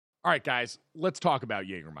All right, guys, let's talk about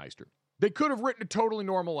Jägermeister. They could have written a totally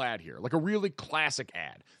normal ad here, like a really classic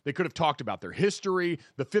ad. They could have talked about their history,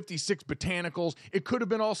 the 56 botanicals. It could have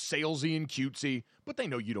been all salesy and cutesy, but they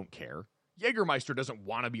know you don't care. Jägermeister doesn't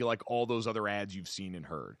want to be like all those other ads you've seen and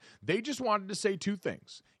heard. They just wanted to say two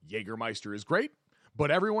things. Jägermeister is great,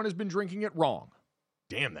 but everyone has been drinking it wrong.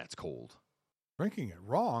 Damn, that's cold. Drinking it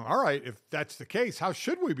wrong? All right, if that's the case, how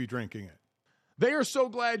should we be drinking it? They are so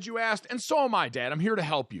glad you asked, and so am I, Dad. I'm here to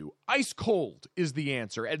help you. Ice cold is the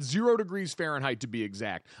answer, at 0 degrees Fahrenheit to be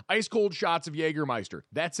exact. Ice cold shots of Jägermeister.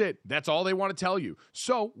 That's it. That's all they want to tell you.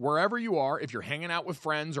 So, wherever you are, if you're hanging out with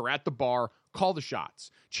friends or at the bar, call the shots.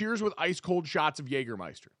 Cheers with ice cold shots of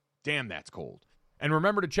Jägermeister. Damn, that's cold. And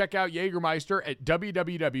remember to check out Jägermeister at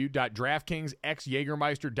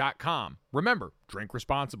www.draftkingsxjagermeister.com. Remember, drink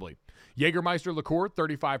responsibly. Jägermeister liqueur,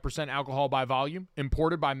 35% alcohol by volume,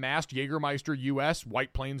 imported by Mast Jägermeister US,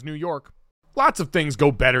 White Plains, New York. Lots of things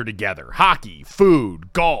go better together. Hockey,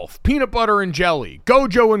 food, golf, peanut butter and jelly,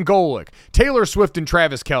 Gojo and Golic, Taylor Swift and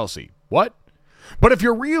Travis Kelce. What? But if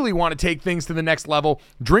you really want to take things to the next level,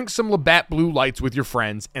 drink some Labatt Blue Lights with your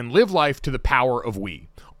friends and live life to the power of we.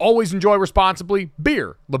 Always enjoy responsibly.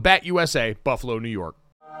 Beer, Labatt USA, Buffalo, New York.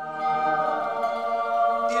 It's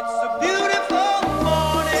a beautiful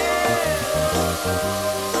morning.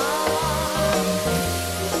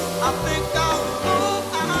 I think I'll go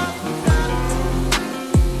out.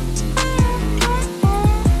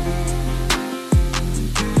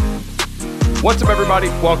 What's up, everybody?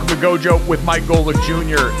 Welcome to Gojo with Mike Golic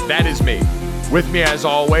Jr. That is me. With me, as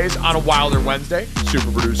always, on a Wilder Wednesday, super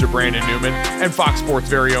producer Brandon Newman and Fox Sports'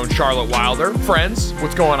 very own Charlotte Wilder. Friends,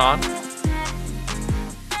 what's going on?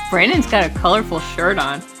 Brandon's got a colorful shirt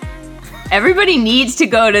on. Everybody needs to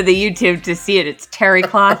go to the YouTube to see it. It's terry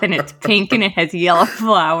cloth and it's pink and it has yellow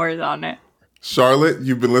flowers on it. Charlotte,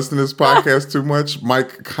 you've been listening to this podcast too much.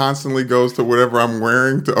 Mike constantly goes to whatever I'm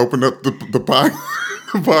wearing to open up the podcast.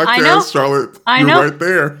 I know. Charlotte, I know. You're right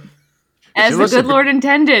there. As the good Lord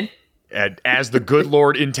intended. As the good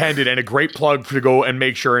Lord intended, and a great plug to go and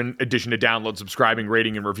make sure, in addition to download, subscribing,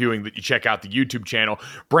 rating, and reviewing, that you check out the YouTube channel.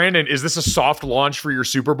 Brandon, is this a soft launch for your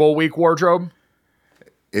Super Bowl week wardrobe?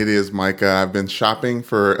 It is, Mike. I've been shopping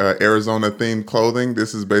for Arizona-themed clothing.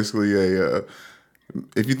 This is basically a,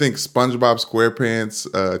 if you think SpongeBob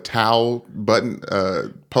SquarePants towel button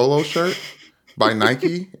polo shirt by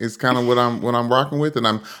Nike is kind of what I'm rocking with, and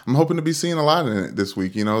I'm hoping to be seeing a lot in it this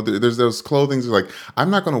week. You know, there's those clothings like I'm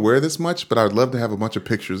not going to wear this much, but I'd love to have a bunch of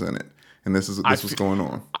pictures in it, and this is what's going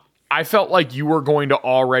on. I felt like you were going to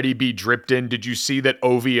already be dripped in. Did you see that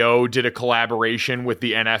OVO did a collaboration with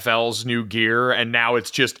the NFL's new gear, and now it's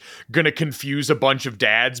just going to confuse a bunch of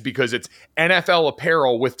dads because it's NFL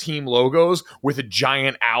apparel with team logos with a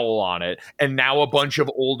giant owl on it, and now a bunch of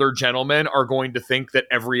older gentlemen are going to think that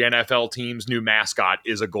every NFL team's new mascot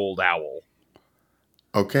is a gold owl.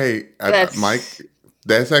 Okay, Mike,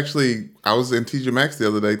 that's actually, I was in TJ Maxx the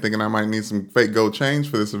other day thinking I might need some fake gold change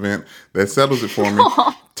for this event. That settles it for me.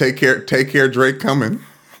 Take care, Drake coming.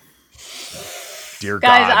 Dear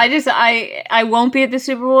Guys, God. I won't be at the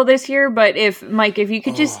Super Bowl this year, but if you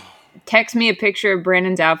could just text me a picture of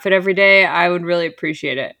Brandon's outfit every day, I would really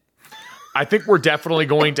appreciate it. I think we're definitely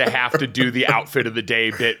going to have to do the outfit of the day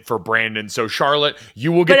bit for Brandon. So Charlotte,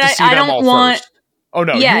 you will get to see them all first. Oh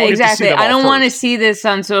no! Yeah, exactly. I don't want to first. see this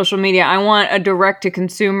on social media. I want a direct to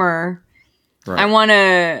consumer. Right. I want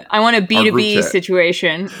a B2B chat.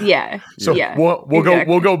 situation. Yeah. So yeah, we'll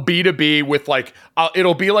exactly. go B2B with like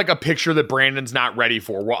it'll be like a picture that Brandon's not ready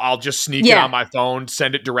for. Well, I'll just sneak it on my phone,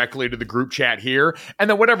 send it directly to the group chat here, and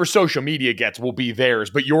then whatever social media gets will be theirs.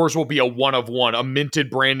 But yours will be a one of one, a minted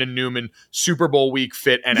Brandon Newman Super Bowl week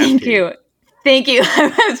fit NFT. Thank you.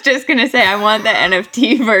 I was just going to say, I want the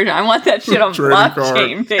NFT version. I want that shit on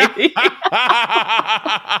blockchain, baby.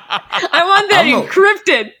 I want that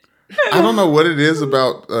encrypted. I don't know what it is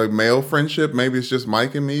about male friendship. Maybe it's just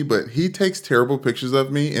Mike and me, but he takes terrible pictures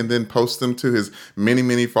of me and then posts them to his many,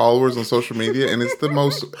 many followers on social media, and it's the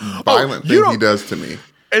most violent thing he does to me.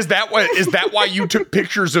 Is that why you took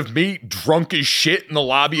pictures of me drunk as shit in the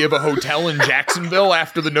lobby of a hotel in Jacksonville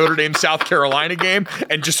after the Notre Dame South Carolina game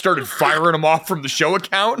and just started firing them off from the show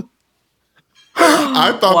account?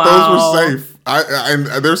 I thought those were safe. And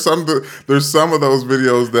there's some of those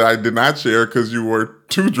videos that I did not share because you were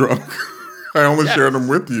too drunk. I only shared them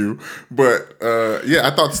with you, but I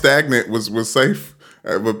thought Stagnant was safe.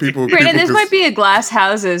 But Brandon, this might be a glass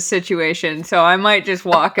houses situation, so I might just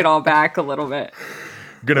walk it all back a little bit.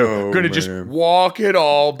 Gonna just walk it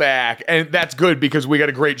all back. And that's good because we got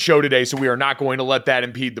a great show today, so we are not going to let that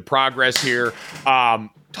impede the progress here.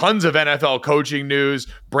 tons of NFL coaching news.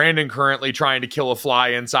 Brandon currently trying to kill a fly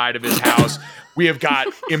inside of his house. We have got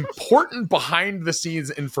important behind the scenes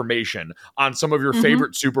information on some of your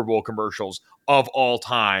favorite Super Bowl commercials of all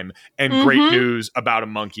time, and great news about a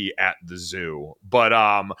monkey at the zoo. But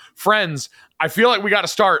friends, I feel like we got to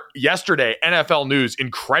start yesterday. NFL news,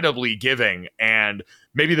 incredibly giving, and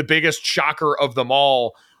maybe the biggest shocker of them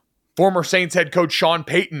all. Former Saints head coach Sean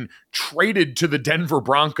Peyton traded to the Denver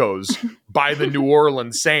Broncos by the New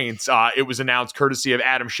Orleans Saints. It was announced courtesy of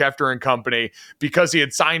Adam Schefter and company because he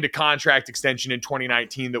had signed a contract extension in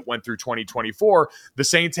 2019 that went through 2024. The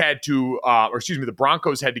Saints had to, the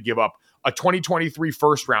Broncos had to give up a 2023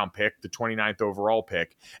 first round pick, the 29th overall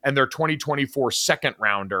pick, and their 2024 second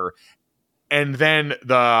rounder. And then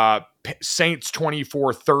the Saints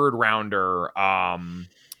 24 third rounder,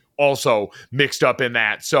 also mixed up in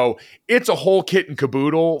that. So it's a whole kit and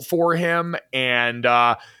caboodle for him. And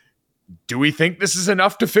do we think this is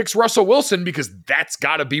enough to fix Russell Wilson? Because that's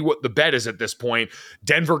got to be what the bet is at this point.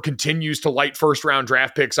 Denver continues to light first round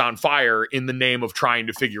draft picks on fire in the name of trying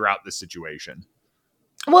to figure out the situation.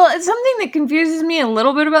 Well, it's something that confuses me a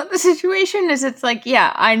little bit about the situation is it's like,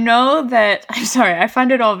 yeah, I know that, I'm sorry, I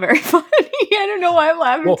find it all very funny. I don't know why I'm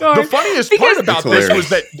laughing so hard. The funniest part about this was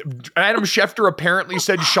that Adam Schefter apparently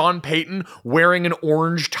said Sean Payton wearing an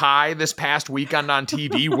orange tie this past weekend on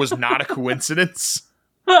TV was not a coincidence.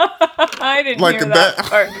 I didn't hear that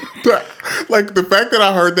part. Like the fact that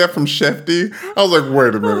I heard that from Shefty, I was like,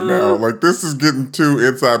 wait a minute now. Like this is getting too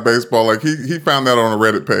inside baseball. Like he found that on a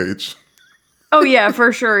Reddit page. Oh yeah,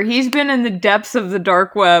 for sure. He's been in the depths of the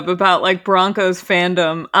dark web about like Broncos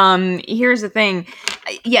fandom. Here's the thing.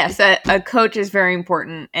 Yes, a coach is very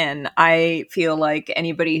important, and I feel like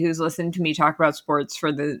anybody who's listened to me talk about sports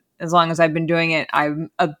for as long as I've been doing it, I'm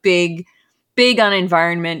a big on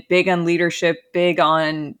environment, big on leadership, big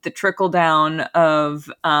on the trickle down of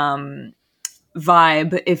vibe,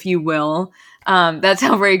 if you will. That's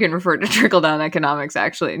how Reagan referred to trickle-down economics,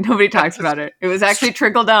 actually. Nobody talks about it. It was actually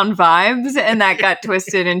trickle-down vibes, and that got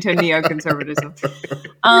twisted into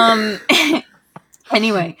neoconservatism.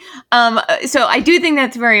 Anyway, so I do think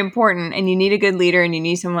that's very important, and you need a good leader, and you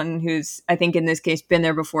need someone who's, I think in this case, been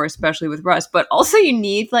there before, especially with Russ, but also you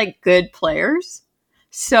need, like, good players.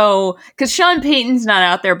 So, because Sean Payton's not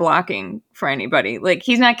out there blocking for anybody. Like,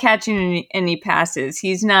 he's not catching any passes.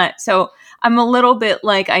 He's not, so I'm a little bit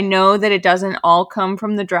like, I know that it doesn't all come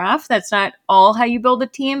from the draft. That's not all how you build a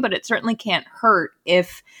team, but it certainly can't hurt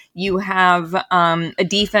if you have a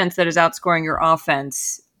defense that is outscoring your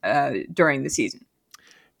offense during the season.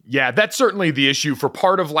 Yeah, that's certainly the issue. For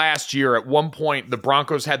part of last year, at one point, the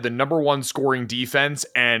Broncos had the number one scoring defense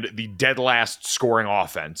and the dead last scoring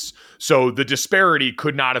offense. So the disparity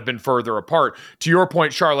could not have been further apart. To your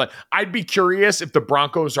point, Charlotte, I'd be curious if the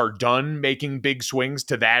Broncos are done making big swings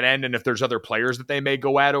to that end and if there's other players that they may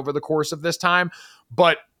go at over the course of this time.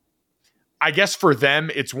 But I guess for them,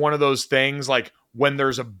 it's one of those things like, when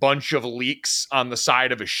there's a bunch of leaks on the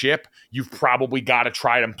side of a ship, you've probably got to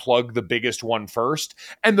try and plug the biggest one first.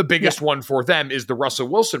 And the biggest one for them is the Russell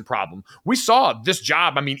Wilson problem. We saw this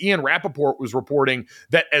job. I mean, Ian Rappaport was reporting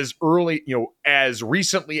that as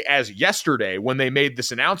recently as yesterday, when they made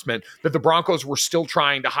this announcement, that the Broncos were still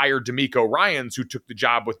trying to hire DeMeco Ryans, who took the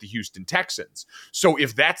job with the Houston Texans. So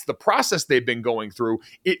if that's the process they've been going through,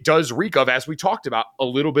 it does reek of, as we talked about, a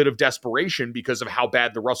little bit of desperation because of how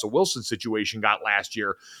bad the Russell Wilson situation got last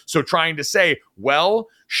year. So trying to say, well,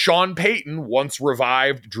 Sean Payton once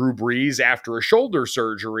revived Drew Brees after a shoulder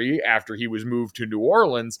surgery after he was moved to New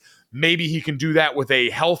Orleans. Maybe he can do that with a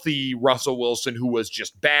healthy Russell Wilson who was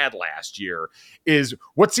just bad last year, is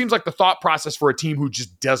what seems like the thought process for a team who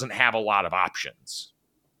just doesn't have a lot of options.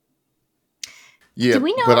 Yeah,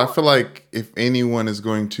 but I feel like if anyone is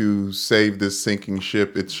going to save this sinking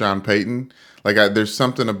ship, it's Sean Payton. Like there's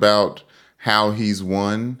something about how he's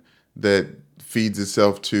won that feeds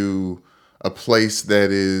itself to a place that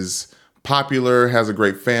is popular, has a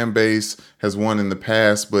great fan base, has won in the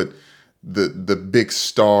past, but the big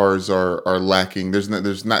stars are lacking. There's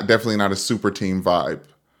definitely not a super team vibe.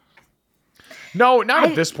 No, not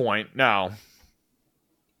at this point. No.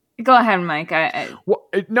 Go ahead, Mike.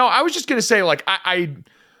 No, I was just gonna say, like,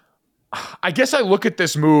 I guess I look at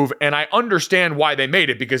this move and I understand why they made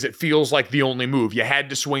it, because it feels like the only move. You had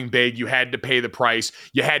to swing big. You had to pay the price.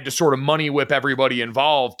 You had to sort of money whip everybody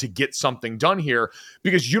involved to get something done here,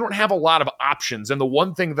 because you don't have a lot of options. And the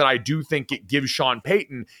one thing that I do think it gives Sean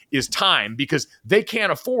Payton is time, because they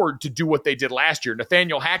can't afford to do what they did last year.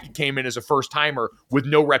 Nathaniel Hackett came in as a first-timer with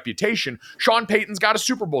no reputation. Sean Payton's got a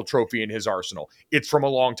Super Bowl trophy in his arsenal. It's from a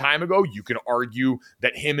long time ago. You can argue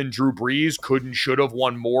that him and Drew Brees could and should have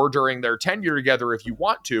won more during during their tenure together if you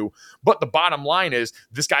want to. But the bottom line is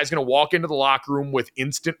this guy's going to walk into the locker room with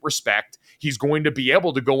instant respect. He's going to be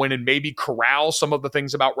able to go in and maybe corral some of the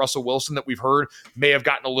things about Russell Wilson that we've heard may have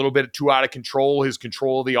gotten a little bit too out of control, his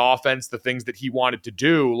control of the offense, the things that he wanted to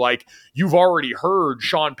do. Like, you've already heard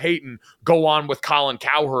Sean Payton go on with Colin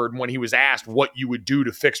Cowherd when he was asked what you would do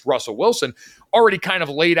to fix Russell Wilson, already kind of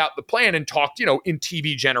laid out the plan and talked, in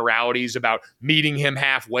TV generalities about meeting him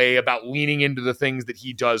halfway, about leaning into the things that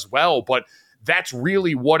he does well. But that's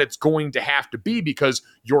really what it's going to have to be, because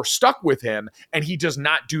you're stuck with him and he does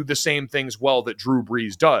not do the same things well that Drew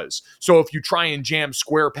Brees does. So if you try and jam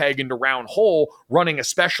square peg into round hole, running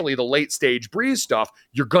especially the late stage Brees stuff,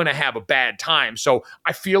 you're going to have a bad time. So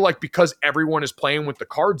I feel like because everyone is playing with the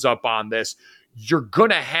cards up on this, you're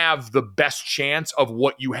going to have the best chance of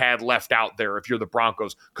what you had left out there if you're the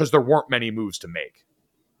Broncos, because there weren't many moves to make.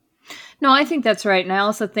 No, I think that's right. And I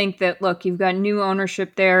also think that, look, you've got new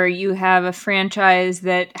ownership there. You have a franchise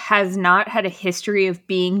that has not had a history of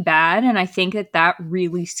being bad. And I think that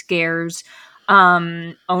really scares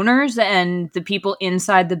owners and the people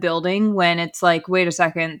inside the building when it's like, wait a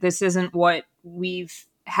second, this isn't what we've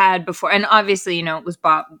had before. And obviously, it was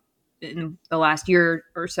bought in the last year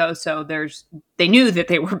or so. So they knew that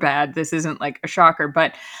they were bad. This isn't like a shocker.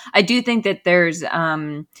 But I do think that there's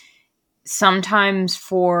sometimes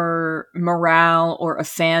for morale or a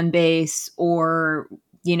fan base or,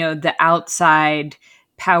 the outside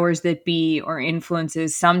powers that be or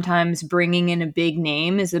influences, sometimes bringing in a big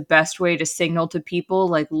name is the best way to signal to people,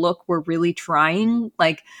 like, look, we're really trying.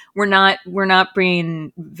 Like, we're not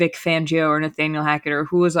bringing Vic Fangio or Nathaniel Hackett or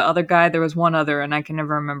who was the other guy. There was one other and I can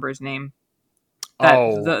never remember his name.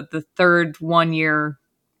 The third 1 year,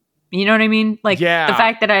 you know what I mean? Like, yeah. The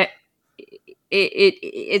fact that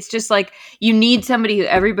it's just like, you need somebody who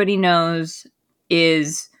everybody knows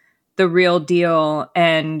is the real deal.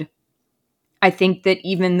 And I think that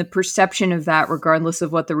even the perception of that, regardless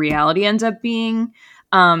of what the reality ends up being,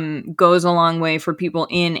 goes a long way for people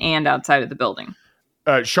in and outside of the building.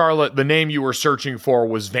 Charlotte, the name you were searching for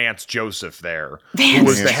was Vance Joseph there, who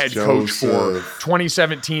was the head coach for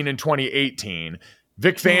 2017 and 2018.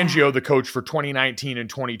 Vic Fangio, the coach for 2019 and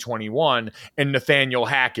 2021, and Nathaniel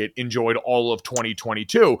Hackett enjoyed all of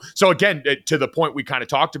 2022. So again, to the point we kind of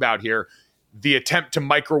talked about here, the attempt to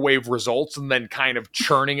microwave results and then kind of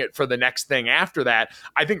churning it for the next thing after that,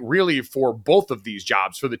 I think really for both of these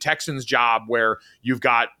jobs, for the Texans job where you've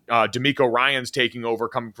got DeMeco Ryans taking over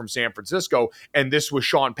coming from San Francisco, and this was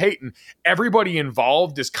Sean Payton, everybody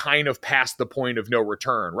involved is kind of past the point of no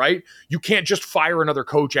return, right? You can't just fire another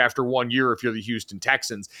coach after 1 year if you're the Houston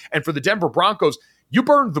Texans. And for the Denver Broncos, you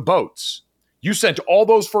burned the boats. You sent all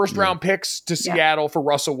those first-round picks to Seattle for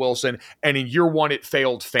Russell Wilson, and in year one, it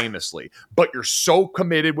failed famously. But you're so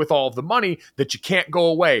committed with all of the money that you can't go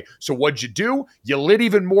away. So what'd you do? You lit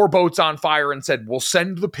even more boats on fire and said, we'll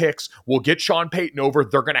send the picks. We'll get Sean Payton over.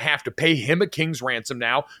 They're going to have to pay him a king's ransom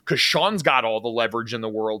now because Sean's got all the leverage in the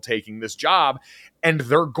world taking this job, and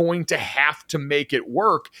they're going to have to make it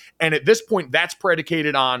work. And at this point, that's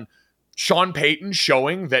predicated on Sean Payton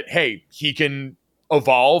showing that, hey, he can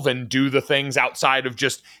evolve and do the things outside of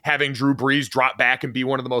just having Drew Brees drop back and be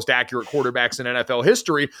one of the most accurate quarterbacks in NFL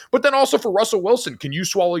history. But then also for Russell Wilson, can you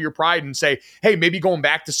swallow your pride and say, hey, maybe going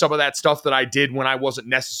back to some of that stuff that I did when I wasn't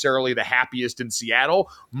necessarily the happiest in Seattle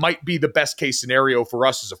might be the best case scenario for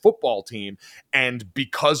us as a football team. And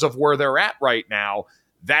because of where they're at right now,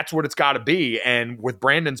 that's what it's got to be. And with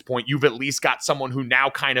Brandon's point, you've at least got someone who now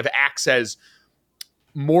kind of acts as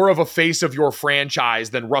more of a face of your franchise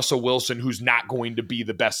than Russell Wilson, who's not going to be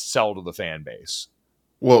the best sell to the fan base.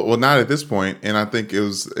 Well, not at this point. And I think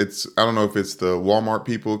it's I don't know if it's the Walmart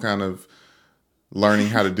people kind of learning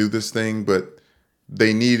how to do this thing, but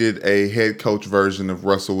they needed a head coach version of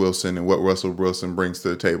Russell Wilson and what Russell Wilson brings to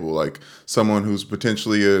the table. Like someone who's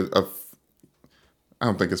potentially I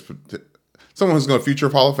don't think it's someone who's going to future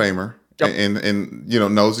Hall of Famer. Yep. And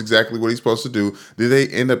knows exactly what he's supposed to do. Did they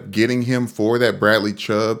end up getting him for that Bradley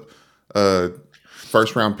Chubb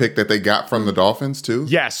first round pick that they got from the Dolphins too?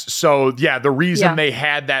 Yes. So the reason they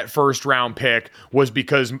had that first round pick was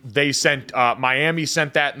because they sent Miami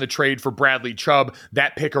sent that in the trade for Bradley Chubb.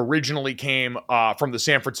 That pick originally came from the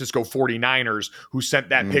San Francisco 49ers, who sent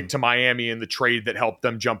that pick to Miami in the trade that helped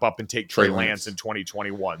them jump up and take Trey Lance in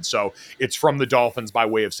 2021. So it's from the Dolphins by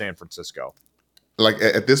way of San Francisco. Like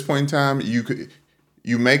at this point in time,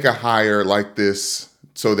 you make a hire like this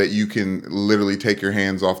so that you can literally take your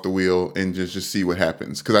hands off the wheel and just see what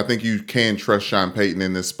happens. Because I think you can trust Sean Payton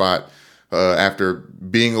in this spot after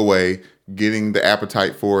being away, getting the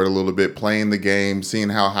appetite for it a little bit, playing the game, seeing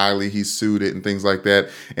how highly he's suited and things like that.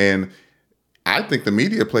 And I think the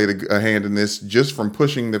media played a hand in this just from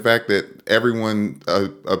pushing the fact that everyone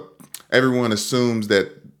assumes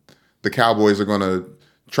that the Cowboys are going to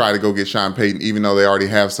try to go get Sean Payton, even though they already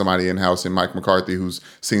have somebody in house in Mike McCarthy who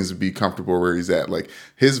seems to be comfortable where he's at. Like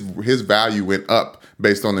his value went up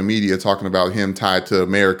based on the media talking about him tied to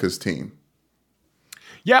America's team.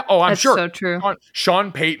 Yeah, I'm That's sure. so true.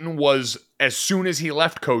 Sean Payton was, as soon as he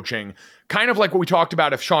left coaching, kind of like what we talked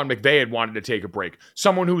about if Sean McVay had wanted to take a break.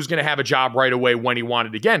 Someone who was going to have a job right away when he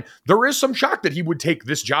wanted again. There is some shock that he would take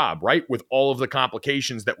this job, right? With all of the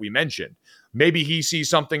complications that we mentioned. Maybe he sees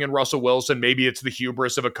something in Russell Wilson. Maybe it's the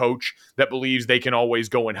hubris of a coach that believes they can always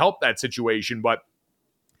go and help that situation. But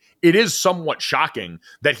it is somewhat shocking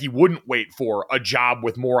that he wouldn't wait for a job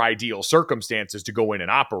with more ideal circumstances to go in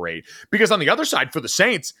and operate. Because on the other side, for the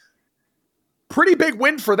Saints, pretty big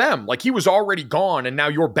win for them. Like he was already gone, and now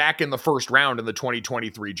you're back in the first round in the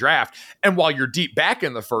 2023 draft. And while you're deep back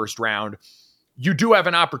in the first round, you do have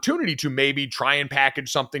an opportunity to maybe try and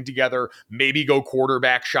package something together, maybe go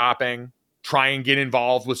quarterback shopping, try and get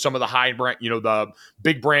involved with some of the high brand, the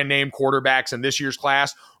big brand name quarterbacks in this year's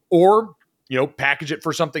class, or package it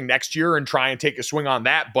for something next year and try and take a swing on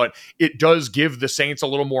that. But it does give the Saints a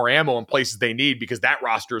little more ammo in places they need because that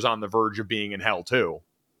roster is on the verge of being in hell too.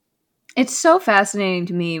 It's so fascinating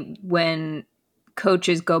to me when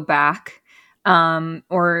coaches go back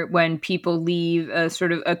or when people leave a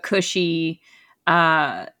sort of a cushy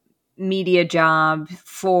media job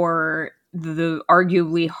for the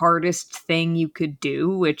arguably hardest thing you could do,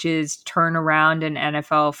 which is turn around an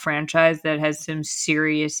NFL franchise that has some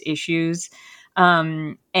serious issues.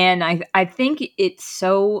 And I think it's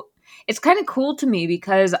kind of cool to me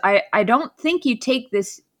because I don't think you take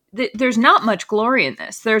this. There's not much glory in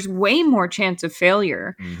this. There's way more chance of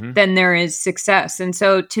failure than there is success. And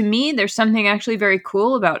so to me, there's something actually very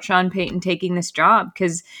cool about Sean Payton taking this job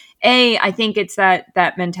because I think it's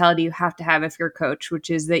that mentality you have to have if you're a coach, which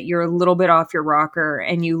is that you're a little bit off your rocker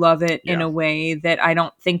and you love it in a way that I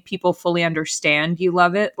don't think people fully understand. You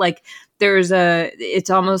love it. Like it's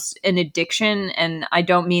almost an addiction. And I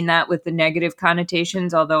don't mean that with the negative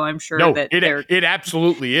connotations, although I'm sure that it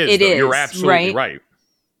absolutely is. It is. You're absolutely right.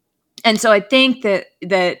 And so I think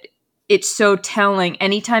that it's so telling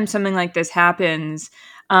anytime something like this happens,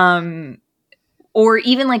 or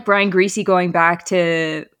even like Brian Griese going back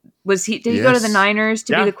to, did he go to the Niners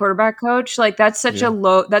to be the quarterback coach? Like that's such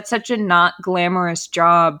a not glamorous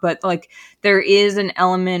job, but like there is an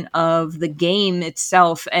element of the game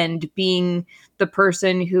itself and being the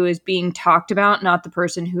person who is being talked about, not the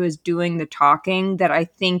person who is doing the talking, that I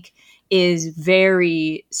think is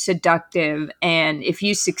very seductive. And if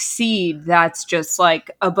you succeed, that's just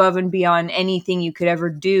like above and beyond anything you could ever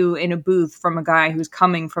do in a booth from a guy who's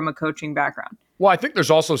coming from a coaching background. Well, I think there's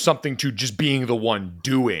also something to just being the one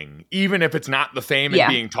doing, even if it's not the fame and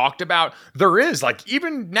being talked about. There is, like,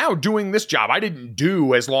 even now doing this job, I didn't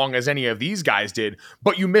do as long as any of these guys did,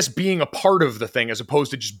 but you miss being a part of the thing as opposed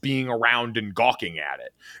to just being around and gawking at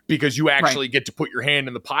it because you actually get to put your hand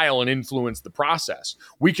in the pile and influence the process.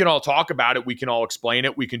 We can all talk about it. We can all explain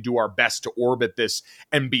it. We can do our best to orbit this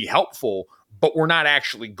and be helpful, but we're not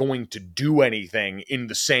actually going to do anything in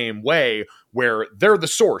the same way where they're the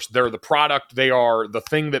source, they're the product, they are the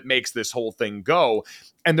thing that makes this whole thing go.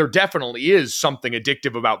 And there definitely is something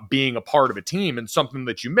addictive about being a part of a team and something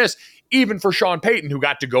that you miss, even for Sean Payton, who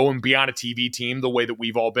got to go and be on a TV team the way that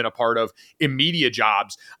we've all been a part of in media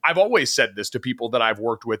jobs. I've always said this to people that I've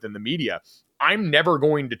worked with in the media. I'm never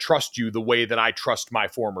going to trust you the way that I trust my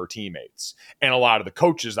former teammates and a lot of the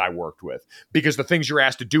coaches I worked with, because the things you're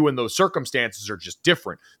asked to do in those circumstances are just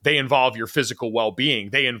different. They involve your physical well-being.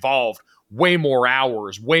 They involve way more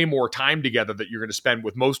hours, way more time together that you're going to spend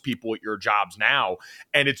with most people at your jobs now.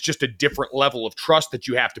 And it's just a different level of trust that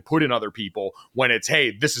you have to put in other people when it's,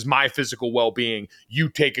 hey, this is my physical well-being. You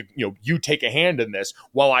take a hand in this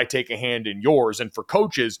while I take a hand in yours. And for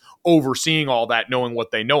coaches, overseeing all that, knowing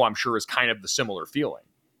what they know, I'm sure is kind of the similar feeling.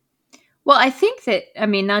 Well, I think that,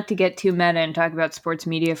 not to get too meta and talk about sports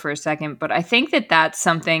media for a second, but I think that that's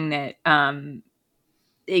something that,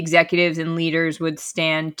 executives and leaders would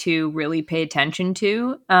stand to really pay attention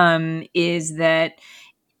to, is that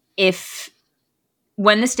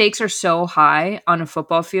when the stakes are so high on a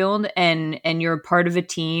football field and you're a part of a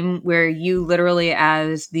team where you literally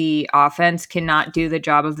as the offense cannot do the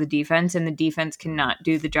job of the defense and the defense cannot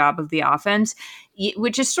do the job of the offense,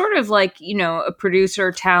 which is sort of like, a producer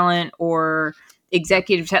talent or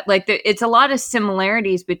executive, it's a lot of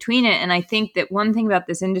similarities between it. And I think that one thing about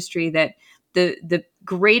this industry that the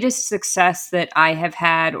greatest success that I have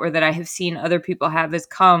had or that I have seen other people have has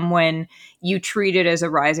come when you treat it as a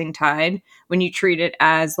rising tide, when you treat it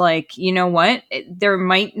as like, you know what, there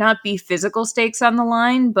might not be physical stakes on the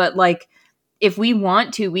line, but like, if we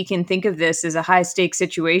want to, we can think of this as a high stakes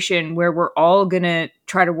situation where we're all going to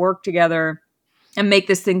try to work together and make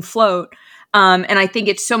this thing float. And I think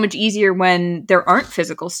it's so much easier when there aren't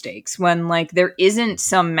physical stakes, when like there isn't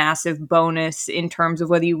some massive bonus in terms of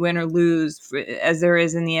whether you win or lose, as there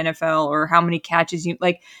is in the NFL, or how many catches you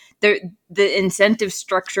like. The incentive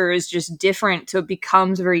structure is just different, so it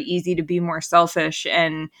becomes very easy to be more selfish.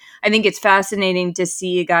 And I think it's fascinating to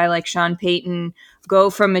see a guy like Sean Payton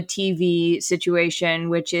go from a TV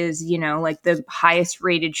situation, which is, you know, like the highest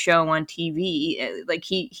rated show on TV, like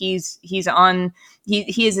he's on,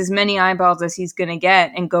 he has as many eyeballs as he's going to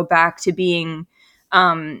get, and go back to being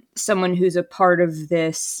someone who's a part of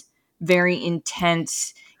this very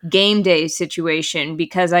intense game day situation,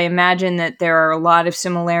 because I imagine that there are a lot of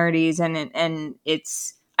similarities, and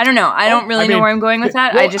it's, I don't know. I don't really know where I'm going with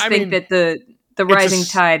that. Well, I just think that the rising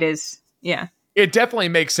tide is, yeah. It definitely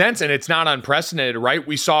makes sense, and it's not unprecedented, right?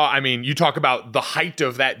 We saw, I mean, you talk about the height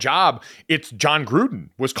of that job. It's John Gruden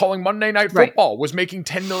was calling Monday Night Football, was making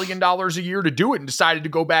 $10 million a year to do it, and decided to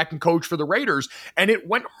go back and coach for the Raiders. And it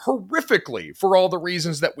went horrifically for all the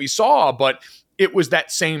reasons that we saw, but it was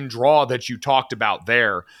that same draw that you talked about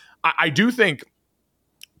there. I do think,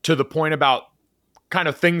 to the point about kind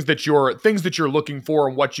of things that you're looking for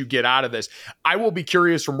and what you get out of this, I will be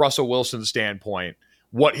curious from Russell Wilson's standpoint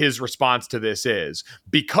what his response to this is,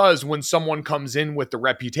 because when someone comes in with the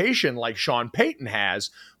reputation like Sean Payton has,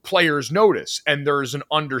 players notice, and there's an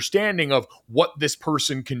understanding of what this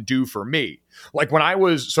person can do for me. Like when I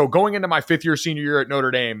was, so going into my fifth year, senior year at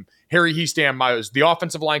Notre Dame, Harry Hiestand was the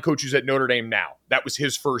offensive line coach who's at Notre Dame now. That was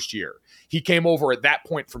his first year. He came over at that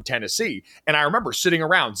point from Tennessee. And I remember sitting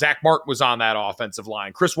around, Zach Martin was on that offensive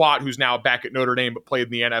line, Chris Watt, who's now back at Notre Dame, but played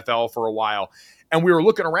in the NFL for a while. And we were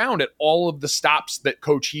looking around at all of the stops that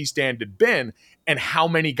Coach Hiestand had been, and how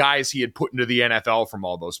many guys he had put into the NFL from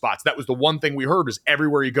all those spots. That was the one thing we heard, was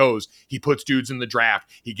everywhere he goes, he puts dudes in the draft,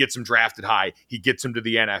 he gets them drafted high, he gets them to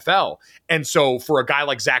the NFL. And so for a guy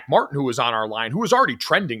like Zach Martin, who was on our line, who was already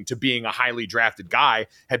trending to being a highly drafted guy,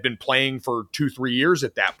 had been playing for 2-3 years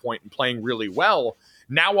at that point and playing really well,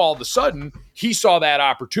 now all of a sudden he saw that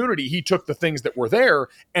opportunity. He took the things that were there,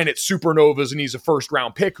 and it's supernovas, and he's a first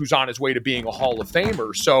round pick who's on his way to being a Hall of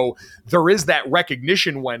Famer. So there is that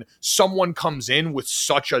recognition when someone comes in with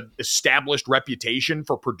such an established reputation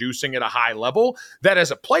for producing at a high level, that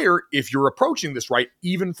as a player, if you're approaching this right,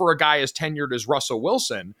 even for a guy as tenured as Russell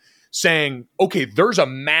Wilson, saying, okay, there's a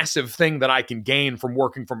massive thing that I can gain from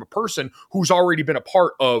working from a person who's already been a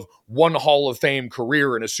part of one Hall of Fame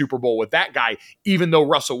career and a Super Bowl with that guy, even though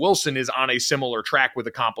Russell Wilson is on a similar track with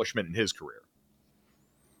accomplishment in his career.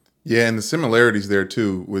 Yeah, and the similarities there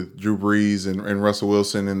too with Drew Brees and Russell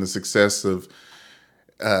Wilson, and the success of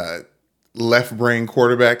left brain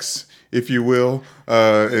quarterbacks, if you will,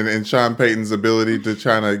 and Sean Payton's ability to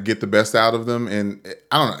try to get the best out of them. And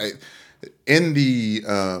I don't know, in the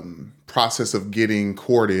process of getting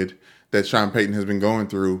courted that Sean Payton has been going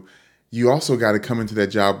through, you also got to come into that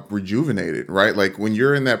job rejuvenated, right? Like when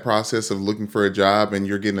you're in that process of looking for a job and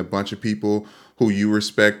you're getting a bunch of people who you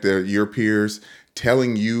respect, your peers,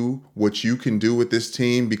 telling you what you can do with this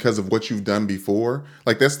team because of what you've done before.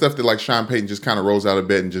 Like that's stuff that like Sean Payton just kind of rolls out of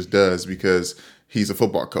bed and just does because he's a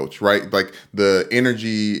football coach, right? Like the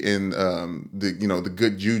energy and the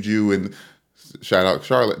good juju, and shout out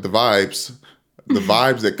Charlotte, the vibes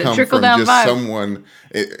that come from just someone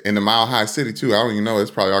in a Mile High City too. I don't even know. It's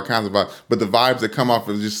probably all kinds of vibes, but the vibes that come off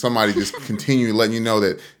of just somebody just continue letting you know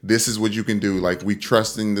that this is what you can do. Like we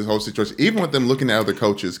trust in this whole situation, even with them looking at other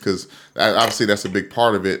coaches, because obviously that's a big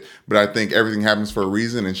part of it. But I think everything happens for a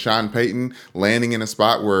reason, and Sean Payton landing in a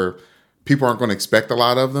spot where people aren't going to expect a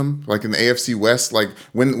lot of them. Like in the AFC West, like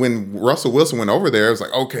when Russell Wilson went over there, it was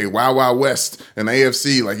like, okay, Wild Wild West in the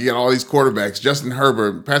AFC. Like you got all these quarterbacks, Justin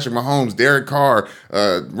Herbert, Patrick Mahomes, Derek Carr,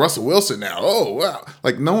 Russell Wilson now. Oh, wow.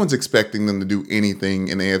 Like no one's expecting them to do anything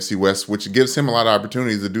in the AFC West, which gives him a lot of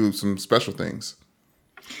opportunities to do some special things.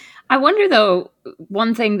 I wonder though,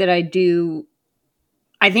 one thing that I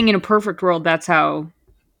think in a perfect world, that's how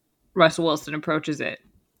Russell Wilson approaches it.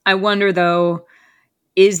 I wonder though,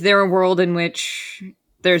 is there a world in which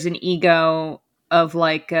there's an ego of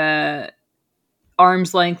like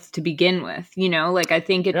arm's length to begin with? You know, like I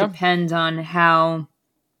think it depends on how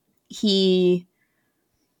it's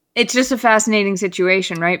just a fascinating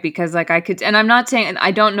situation, right? Because like and I'm not saying,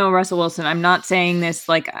 I don't know Russell Wilson. I'm not saying this,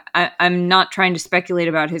 like I'm not trying to speculate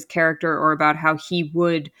about his character or about how he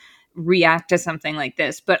would react to something like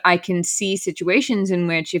this. But I can see situations in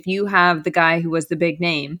which if you have the guy who was the big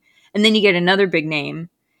name and then you get another big name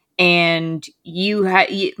and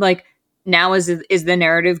like, now is the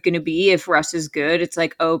narrative going to be, if Russ is good, it's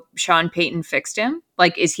like, oh, Sean Payton fixed him.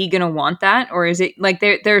 Like, is he going to want that? Or is it like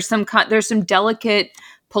there's some delicate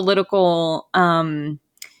political,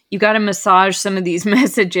 you got to massage some of these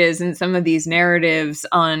messages and some of these narratives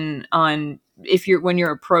on when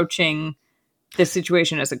you're approaching the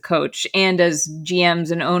situation as a coach and as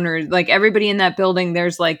GMs and owners, like everybody in that building,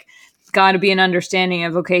 there's like got to be an understanding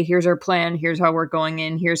of, okay, here's our plan. Here's how we're going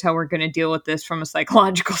in. Here's how we're going to deal with this from a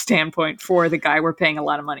psychological standpoint for the guy we're paying a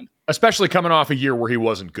lot of money. Especially coming off a year where he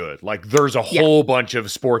wasn't good. Like, there's a whole bunch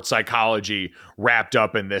of sports psychology wrapped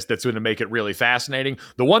up in this that's going to make it really fascinating.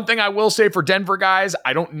 The one thing I will say for Denver guys,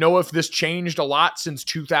 I don't know if this changed a lot since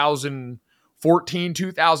 2014,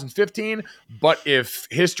 2015, but if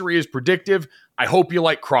history is predictive, I hope you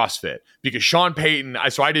like CrossFit, because Sean Payton,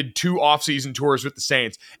 I did 2 off-season tours with the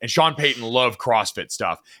Saints, and Sean Payton loved CrossFit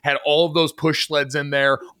stuff. Had all of those push sleds in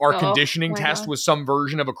there. Our conditioning test was some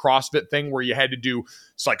version of a CrossFit thing where you had to do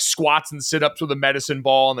like squats and sit-ups with a medicine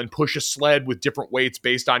ball and then push a sled with different weights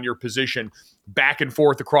based on your position back and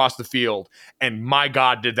forth across the field. And my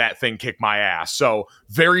God, did that thing kick my ass. So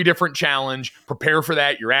very different challenge. Prepare for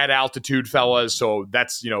that. You're at altitude, fellas. So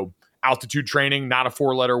that's, altitude training, not a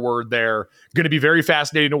 4-letter word there. Going to be very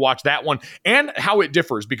fascinating to watch that one and how it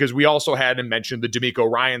differs, because we also had and mentioned the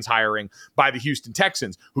DeMeco Ryans hiring by the Houston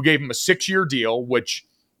Texans, who gave him a 6-year deal, which,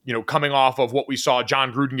 coming off of what we saw,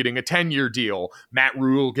 John Gruden getting a 10-year deal, Matt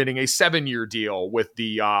Rule getting a 7-year deal with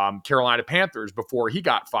the Carolina Panthers before he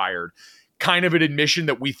got fired. Kind of an admission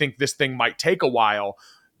that we think this thing might take a while.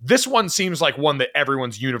 This one seems like one that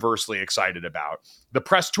everyone's universally excited about. The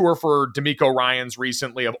press tour for DeMeco Ryans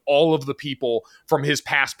recently, of all of the people from his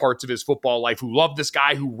past parts of his football life who love this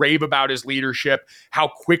guy, who rave about his leadership, how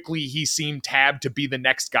quickly he seemed tabbed to be the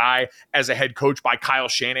next guy as a head coach by Kyle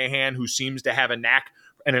Shanahan, who seems to have a knack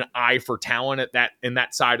and an eye for talent in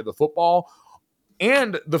that side of the football.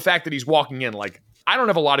 And the fact that he's walking in, like, I don't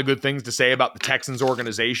have a lot of good things to say about the Texans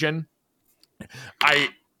organization. I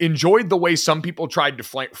enjoyed the way some people tried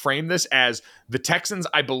to frame this as the Texans,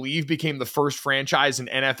 I believe, became the first franchise in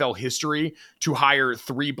NFL history to hire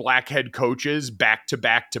 3 black head coaches back to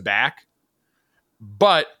back to back.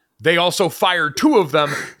 But they also fired 2 of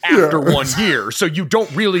them after 1 year. So you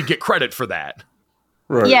don't really get credit for that.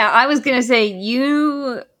 Right. Yeah, I was going to say,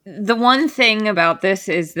 the one thing about this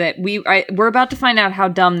is that we're about to find out how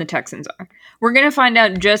dumb the Texans are. We're going to find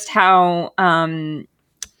out just how,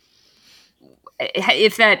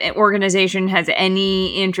 if that organization has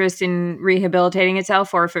any interest in rehabilitating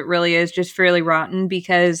itself, or if it really is just fairly rotten,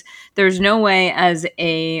 because there's no way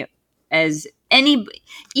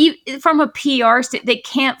from a PR they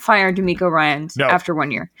can't fire DeMeco Ryans after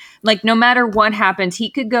 1 year. Like, no matter what happens, he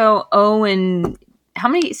could go, and how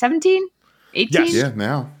many, 17? 18? Yes. Yeah,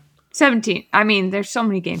 now. 17. I mean, there's so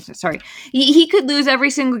many games. Sorry. He could lose every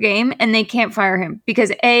single game and they can't fire him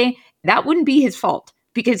because that wouldn't be his fault,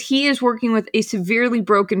 because he is working with a severely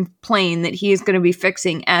broken plane that he is going to be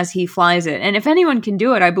fixing as he flies it. And if anyone can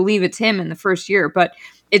do it, I believe it's him in the first year, but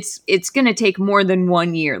it's going to take more than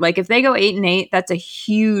 1 year. Like, if they go 8-8, that's a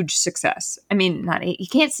huge success. I mean, not 8. You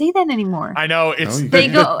can't say that anymore. I know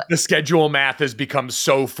the schedule math has become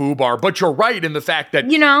so foobar, but you're right in the fact that,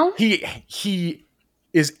 he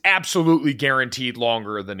is absolutely guaranteed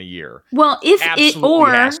longer than a year. Well,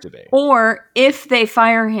 or if they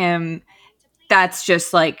fire him, that's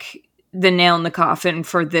just like the nail in the coffin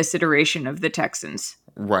for this iteration of the Texans.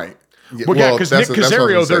 Right. Yeah, well, because Nick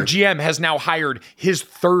Caserio, their GM, has now hired his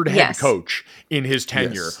 3rd head coach in his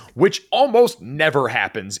tenure, which almost never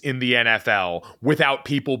happens in the NFL without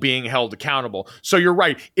people being held accountable. So you're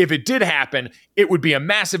right. If it did happen, it would be a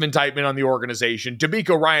massive indictment on the organization.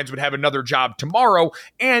 DeMeco Ryans would have another job tomorrow,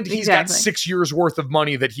 and he's got 6 years worth of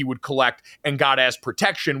money that he would collect and got as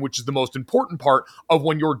protection, which is the most important part of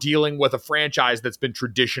when you're dealing with a franchise that's been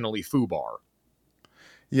traditionally FUBAR.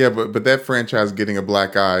 Yeah, but that franchise getting a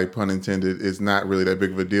black eye, pun intended, is not really that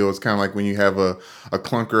big of a deal. It's kind of like when you have a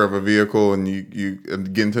clunker of a vehicle and you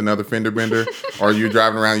get into another fender bender, or you're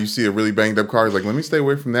driving around, you see a really banged up car. It's like, let me stay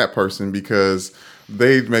away from that person because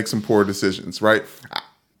they make some poor decisions, right?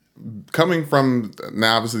 Coming from,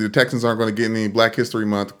 now obviously the Texans aren't going to get any Black History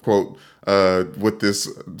Month quote with this,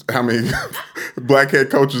 how many black head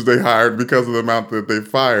coaches they hired because of the amount that they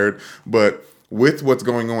fired, but with what's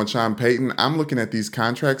going on with Sean Payton, I'm looking at these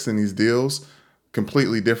contracts and these deals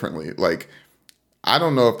completely differently. Like, I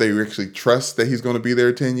don't know if they actually trust that he's going to be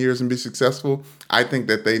there 10 years and be successful. I think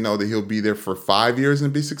that they know that he'll be there for 5 years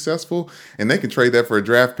and be successful, and they can trade that for a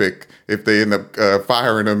draft pick if they end up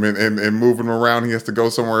firing him and moving him around. He has to go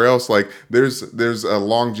somewhere else. Like there's a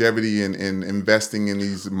longevity in investing in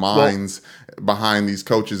these minds behind these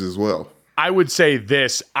coaches as well. I would say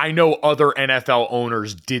this. I know other NFL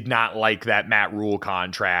owners did not like that Matt Rule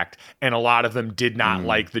contract, and a lot of them did not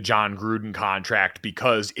like the John Gruden contract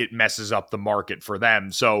because it messes up the market for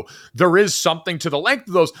them. So there is something to the length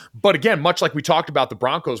of those. But again, much like we talked about, the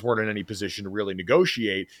Broncos weren't in any position to really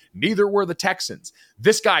negotiate. Neither were the Texans.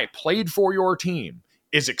 This guy played for your team,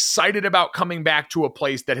 is excited about coming back to a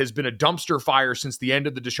place that has been a dumpster fire since the end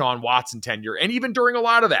of the Deshaun Watson tenure. And even during a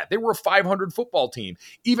lot of that, they were a 500 football team.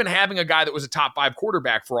 Even having a guy that was a top 5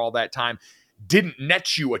 quarterback for all that time didn't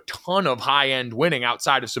net you a ton of high-end winning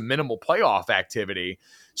outside of some minimal playoff activity.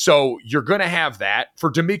 So you're going to have that.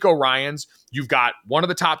 For DeMeco Ryans, you've got one of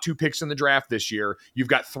the top 2 picks in the draft this year. You've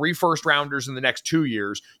got 3 first-rounders in the next 2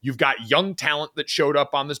 years. You've got young talent that showed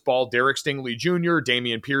up on this ball, Derek Stingley Jr.,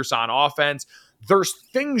 Damian Pierce on offense. There's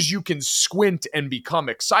things you can squint and become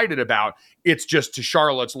excited about. It's just to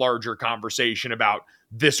Charlotte's larger conversation about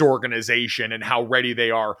this organization and how ready they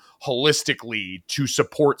are holistically to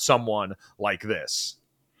support someone like this.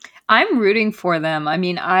 I'm rooting for them. I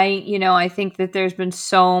mean, I think that there's been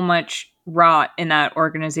so much rot in that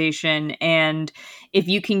organization. And if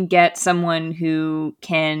you can get someone who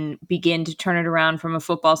can begin to turn it around from a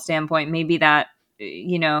football standpoint, maybe that,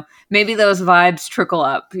 maybe those vibes trickle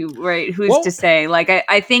up, right? Who's to say? Like,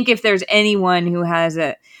 I think if there's anyone who has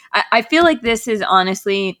I feel like this is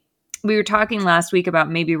honestly, we were talking last week about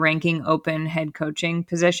maybe ranking open head coaching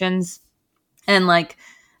positions. And like,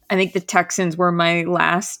 I think the Texans were my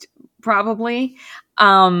last, probably.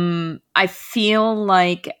 I feel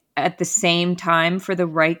like at the same time, for the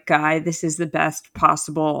right guy, this is the best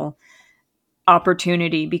possible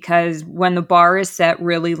opportunity, because when the bar is set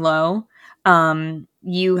really low,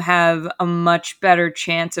 you have a much better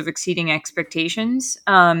chance of exceeding expectations.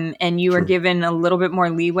 And you are given a little bit more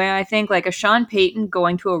leeway, I think. Like a Sean Payton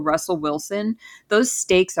going to a Russell Wilson, those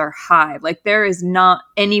stakes are high. Like there is not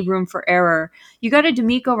any room for error. You got a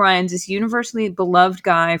DeMeco Ryans, this universally beloved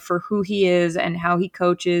guy for who he is and how he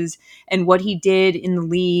coaches and what he did in the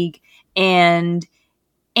league. And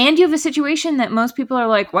you have a situation that most people are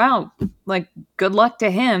like, wow, like good luck to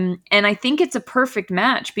him. And I think it's a perfect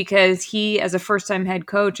match because he, as a first-time head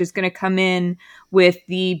coach, is going to come in with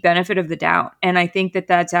the benefit of the doubt. And I think that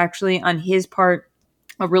that's actually on his part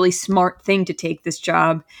a really smart thing to take this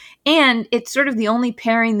job. And it's sort of the only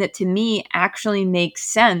pairing that to me actually makes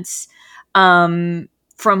sense from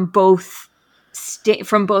both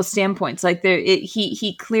standpoints. Like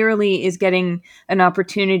he clearly is getting an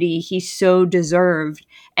opportunity he so deserved,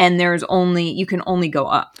 and you can only go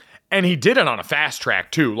up. And he did it on a fast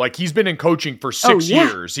track too. Like he's been in coaching for 6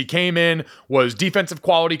 years. He came in, was defensive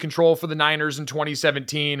quality control for the Niners in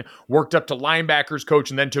 2017, worked up to linebackers coach,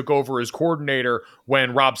 and then took over as coordinator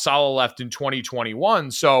when Rob Saleh left in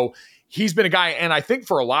 2021. So he's been a guy, and I think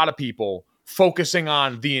for a lot of people, focusing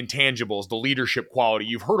on the intangibles, the leadership quality.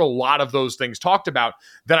 You've heard a lot of those things talked about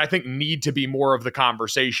that I think need to be more of the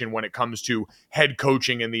conversation when it comes to head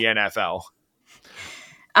coaching in the NFL.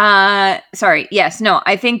 Sorry. Yes. No,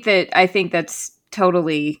 I think that's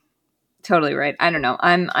totally right. I don't know.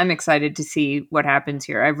 I'm excited to see what happens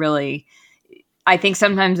here. I think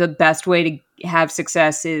sometimes the best way to have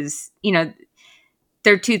success is,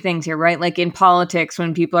 there are 2 things here, right? Like in politics,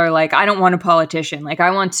 when people are like, I don't want a politician, like I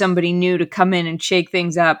want somebody new to come in and shake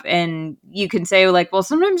things up. And you can say like, well,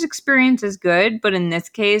 sometimes experience is good. But in this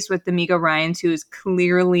case with DeMeco Ryans, who is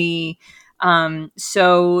clearly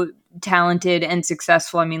so talented and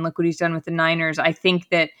successful. I mean, look what he's done with the Niners. I think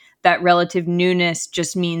that relative newness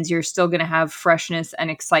just means you're still going to have freshness and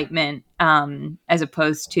excitement as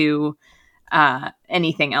opposed to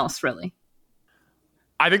anything else, really.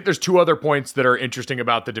 I think there's 2 other points that are interesting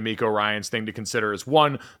about the DeMeco Ryans thing to consider. Is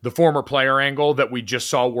one, the former player angle that we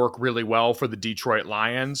just saw work really well for the Detroit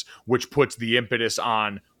Lions, which puts the impetus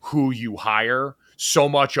on who you hire. So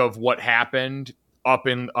much of what happened up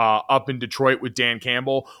in Detroit with Dan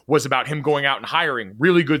Campbell was about him going out and hiring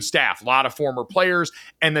really good staff, a lot of former players,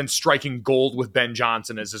 and then striking gold with Ben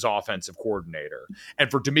Johnson as his offensive coordinator.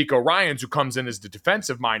 And for DeMeco Ryans, who comes in as the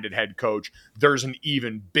defensive-minded head coach, there's an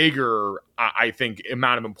even bigger, I think,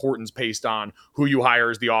 amount of importance based on who you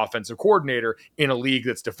hire as the offensive coordinator in a league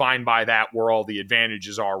that's defined by that, where all the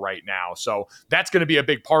advantages are right now. So that's going to be a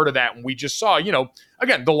big part of that. And we just saw,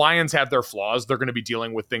 again, the Lions have their flaws. They're going to be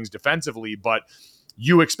dealing with things defensively, but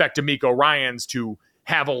you expect DeMeco Ryans to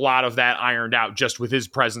have a lot of that ironed out just with his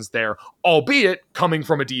presence there, albeit coming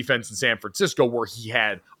from a defense in San Francisco where he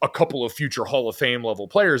had a couple of future Hall of Fame level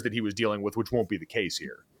players that he was dealing with, which won't be the case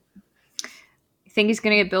here. You think he's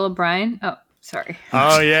going to get Bill O'Brien? Oh, sorry.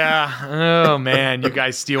 Oh, yeah. Oh, man. You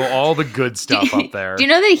guys steal all the good stuff up there. Do you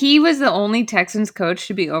know that he was the only Texans coach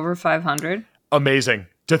to be over 500? Amazing.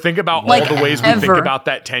 To think about Like, all the ways we ever. think about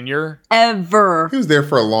that tenure. Ever. He was there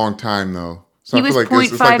for a long time, though. So He I was feel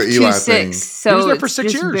like it's like the Eli thing. 0.526. So He was there for it's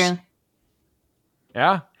 6 just years. barely-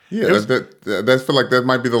 Yeah. Yeah, that's feel like that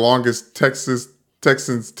might be the longest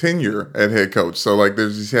Texans tenure at head coach. So like,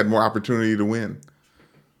 there's just had more opportunity to win.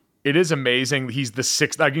 It is amazing. He's the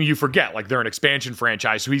sixth. Like, you forget, like, they're an expansion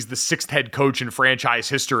franchise, so he's the sixth head coach in franchise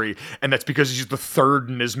history, and that's because he's the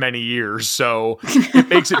third in as many years. So it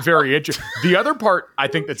makes it very interesting. The other part I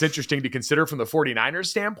think that's interesting to consider from the 49ers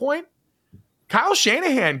standpoint, Kyle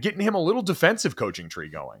Shanahan getting him a little defensive coaching tree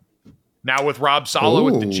going. Now with Rob Saleh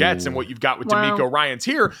with the Jets and what you've got with Wow. DeMeco Ryans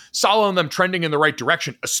here, Saleh and them trending in the right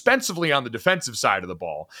direction, especially on the defensive side of the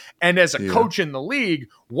ball. And as a coach in the league,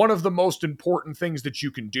 one of the most important things that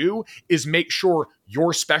you can do is make sure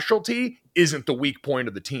your specialty isn't the weak point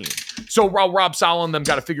of the team. So while Rob Saleh and them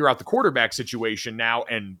got to figure out the quarterback situation now,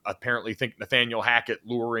 and apparently think Nathaniel Hackett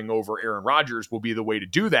luring over Aaron Rodgers will be the way to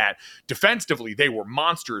do that, defensively, they were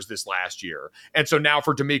monsters this last year. And so now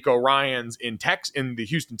for DeMeco Ryans in the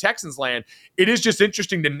Houston Texans land, it is just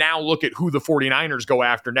interesting to now look at who the 49ers go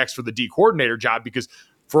after next for the D coordinator job, because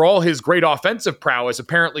for all his great offensive prowess,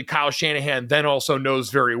 apparently Kyle Shanahan then also knows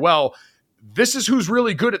very well, this is who's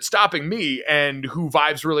really good at stopping me and who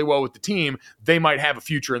vibes really well with the team. They might have a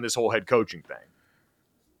future in this whole head coaching thing.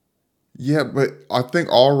 Yeah, but I think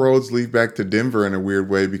all roads lead back to Denver in a weird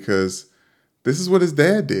way, because this is what his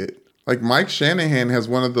dad did. Like, Mike Shanahan has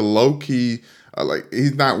one of the low-key,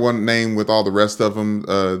 he's not one name with all the rest of them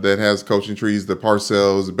that has coaching trees, the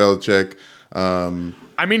Parcells, the Belichick.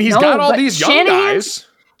 I mean, he's got all these young guys.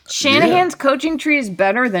 Shanahan's coaching tree is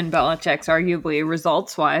better than Belichick's, arguably,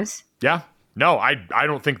 results-wise. Yeah. No, I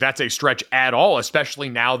don't think that's a stretch at all, especially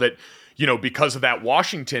now that, because of that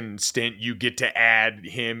Washington stint, you get to add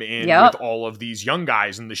him in with all of these young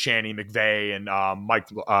guys in the Shanny McVay and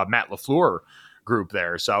Matt LaFleur group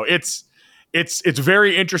there. So it's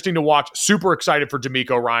very interesting to watch. Super excited for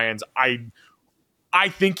DeMeco Ryans. I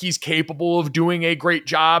think he's capable of doing a great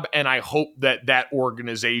job, and I hope that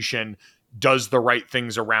organization does the right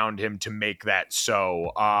things around him to make that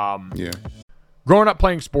so. Growing up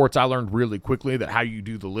playing sports, I learned really quickly that how you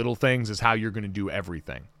do the little things is how you're going to do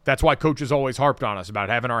everything. That's why coaches always harped on us about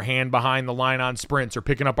having our hand behind the line on sprints or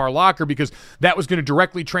picking up our locker, because that was going to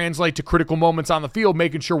directly translate to critical moments on the field,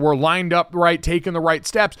 making sure we're lined up right, taking the right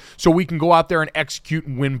steps so we can go out there and execute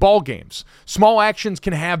and win ball games. Small actions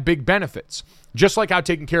can have big benefits, just like how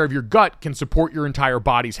taking care of your gut can support your entire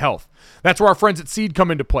body's health. That's where our friends at Seed come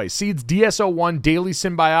into play. Seed's DSO1 Daily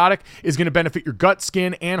Symbiotic is going to benefit your gut,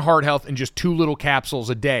 skin, and heart health in just 2 little capsules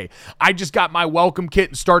a day. I just got my welcome kit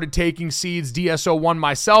and started taking Seed's DSO1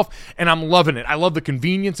 myself, and I'm loving it. I love the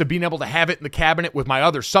convenience of being able to have it in the cabinet with my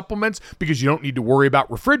other supplements because you don't need to worry about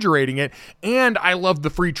refrigerating it, and I love the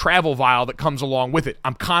free travel vial that comes along with it.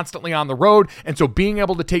 I'm constantly on the road, and so being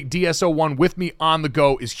able to take DSO1 with me on the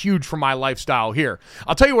go is huge for my lifestyle here.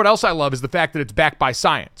 I'll tell you what else I love is the fact that it's backed by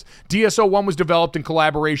science. DSO1 was developed in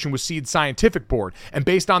collaboration with Seed's Scientific Board and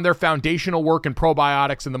based on their foundational work in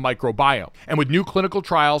probiotics and the microbiome. And with new clinical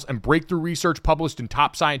trials and breakthrough research published in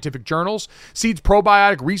top scientific journals, Seed's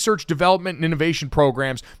probiotic research, development, and innovation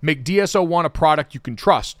programs make DSO1 a product you can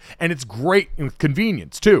trust. And it's great with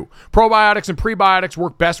convenience, too. Probiotics and prebiotics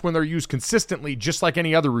work best when they're used consistently, just like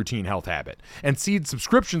any other routine health habit. And Seed's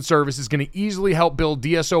subscription service is going to easily help build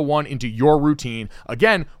DSO1 into your routine,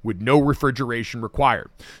 again, with no refrigeration required.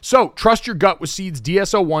 So, trust your gut with Seed's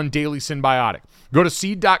DSO1 Daily Symbiotic. Go to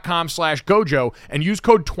seed.com/Gojo and use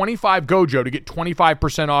code 25Gojo to get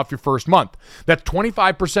 25% off your first month. That's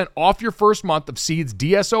 25% off your first month of Seed's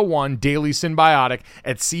DSO1 Daily Symbiotic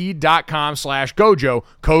at seed.com/Gojo,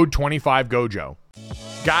 code 25Gojo.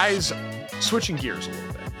 Guys, switching gears a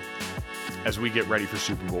little bit. As we get ready for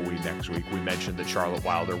Super Bowl week next week, we mentioned that Charlotte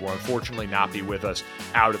Wilder will unfortunately not be with us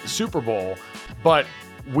out at the Super Bowl, but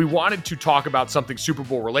we wanted to talk about something Super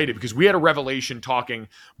Bowl related because we had a revelation talking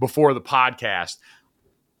before the podcast.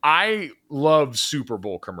 I love Super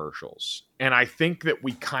Bowl commercials, and I think that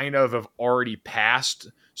we kind of have already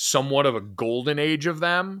passed somewhat of a golden age of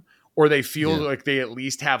them, or they feel like they at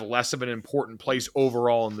least have less of an important place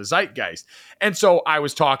overall in the zeitgeist. And so I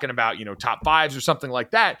was talking about, top fives or something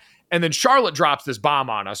like that. And then Charlotte drops this bomb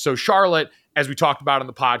on us. So Charlotte, as we talked about on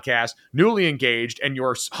the podcast, newly engaged, and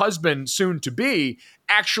your husband soon to be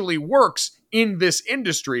actually works in this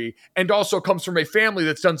industry and also comes from a family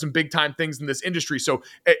that's done some big time things in this industry. So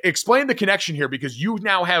explain the connection here, because you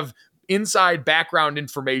now have inside background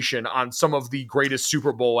information on some of the greatest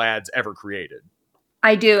Super Bowl ads ever created.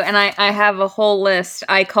 I do, and I have a whole list.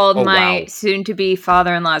 I called my wow. soon-to-be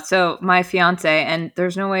father-in-law, so my fiance, and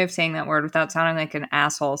there's no way of saying that word without sounding like an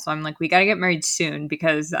asshole. So I'm like, we got to get married soon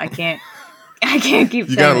because I can't keep You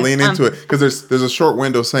saying got to this. lean into it because there's a short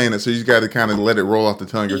window saying it, so you got to kind of let it roll off the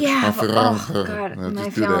tongue. Yeah,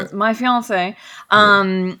 God, my fiance,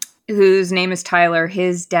 whose name is Tyler,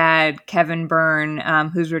 his dad, Kevin Byrne,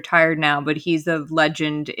 who's retired now, but he's a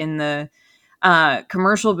legend in the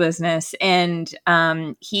commercial business. And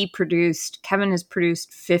Kevin has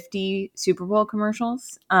produced 50 Super Bowl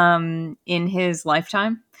commercials in his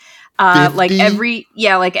lifetime. Like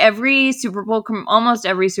every Super Bowl, almost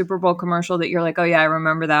every Super Bowl commercial that you're like, oh yeah, I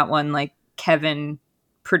remember that one. Like Kevin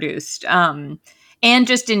produced. And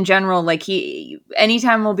just in general, like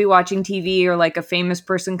anytime we'll be watching TV or like a famous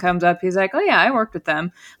person comes up, he's like, oh yeah, I worked with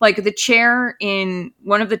them. Like one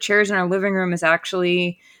of the chairs in our living room is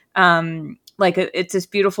actually, it's this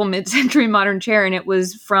beautiful mid-century modern chair. And it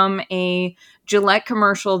was from a Gillette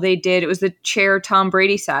commercial they did. It was the chair Tom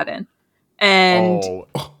Brady sat in. And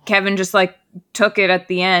Kevin just like took it at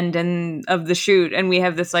the end of the shoot. And we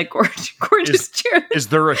have this like gorgeous chair. Is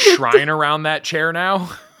there a shrine around that chair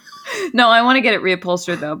now? No, I want to get it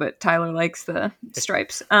reupholstered though, but Tyler likes the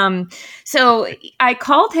stripes. So I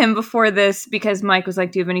called him before this because Mike was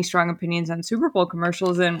like, do you have any strong opinions on Super Bowl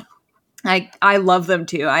commercials? And I love them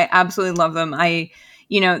too. I absolutely love them.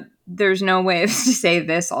 There's no way to say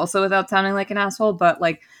this also without sounding like an asshole, but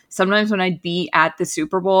like sometimes when I'd be at the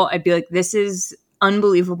Super Bowl, I'd be like, this is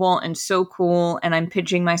unbelievable and so cool. And I'm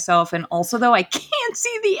pitching myself. And also though, I can't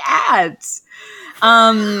see the ads.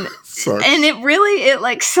 And it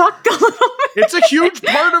like sucked a little bit. It's a huge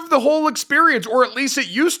part of the whole experience, or at least it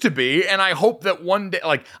used to be. And I hope that one day,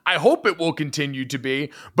 I hope it will continue to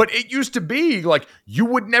be, but it used to be like you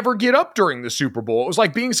would never get up during the Super Bowl. It was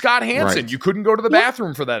like being Scott Hansen. Right. You couldn't go to the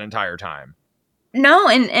bathroom for that entire time. No.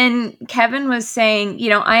 And Kevin was saying,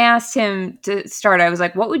 I asked him to start, I was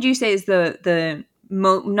like, what would you say is the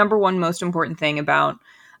number one most important thing about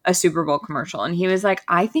a Super Bowl commercial? And he was like,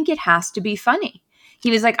 I think it has to be funny. He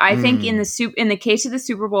was like, I think in the case of the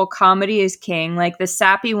Super Bowl, comedy is king. Like the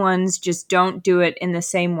sappy ones just don't do it in the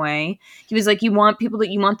same way. He was like, you want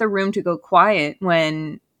the room to go quiet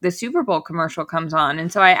when the Super Bowl commercial comes on.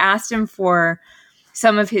 And so I asked him for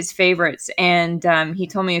some of his favorites, and he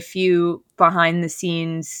told me a few behind the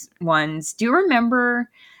scenes ones. Do you remember?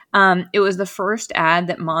 It was the first ad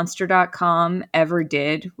that Monster.com ever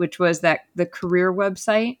did, which was the career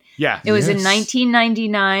website. Yeah. It was in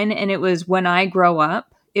 1999, and it was When I Grow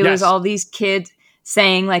Up. It was all these kids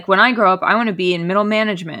saying, like, when I grow up, I want to be in middle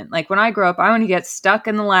management. Like, when I grow up, I want to get stuck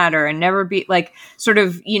in the ladder and never be, like, sort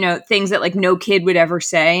of, things that, like, no kid would ever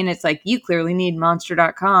say. And it's like, you clearly need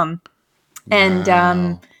Monster.com. Wow.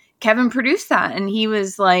 And Kevin produced that, and he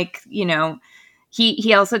was like,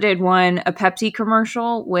 He also did a Pepsi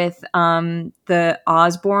commercial with the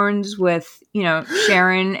Osbournes with,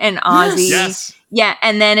 Sharon and Ozzy. Yes. Yeah.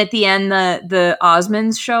 And then at the end, the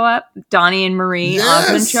Osmonds show up. Donnie and Marie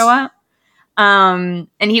Osmond show up. And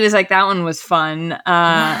he was like, that one was fun.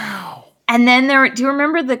 Wow. And then do you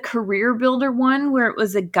remember the Career Builder one where it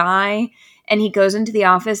was a guy and he goes into the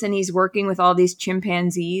office and he's working with all these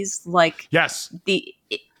chimpanzees? Like, yes.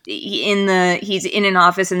 He's in an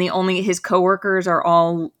office and his coworkers are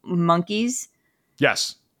all monkeys.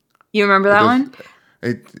 Yes. You remember that one?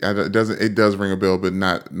 It does ring a bell, but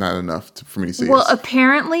not enough for me to see. Well,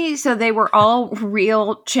 apparently, so they were all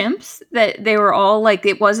real chimps. That they were all like,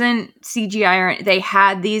 it wasn't CGI, or they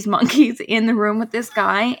had these monkeys in the room with this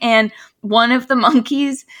guy, and one of the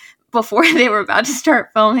monkeys, before they were about to start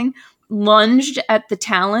filming, lunged at the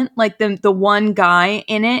talent, like the one guy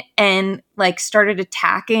in it, and like started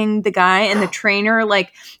attacking the guy, and the trainer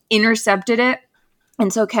like intercepted it.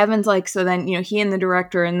 And so Kevin's like, so then, he and the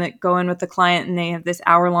director go in with the client, and they have this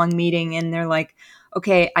hour-long meeting, and they're like,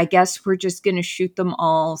 okay, I guess we're just going to shoot them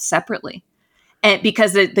all separately. And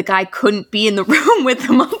because the guy couldn't be in the room with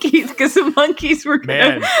the monkeys because the monkeys were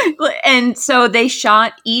gonna, and so they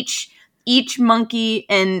shot each monkey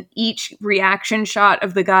and each reaction shot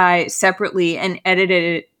of the guy separately and edited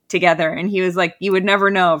it together. And he was like, you would never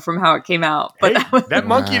know from how it came out. But that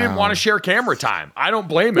monkey didn't want to share camera time. I don't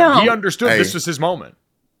blame him. No. He understood this was his moment.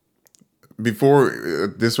 Before,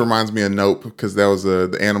 this reminds me of Nope, because that was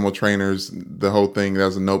the animal trainers, the whole thing. That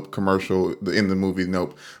was a Nope commercial in the movie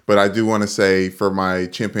Nope. But I do want to say, for my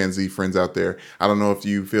chimpanzee friends out there, I don't know if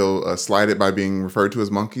you feel slighted by being referred to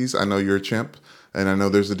as monkeys. I know you're a chimp. And I know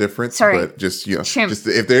there's a difference, Sorry. but just, you know, Chimp. just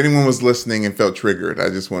if anyone was listening and felt triggered, I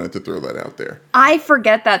just wanted to throw that out there. I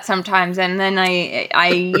forget that sometimes, and then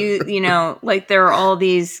you know, like there are all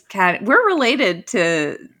these we're related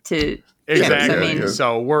to Exactly. chimps. I mean, Yeah.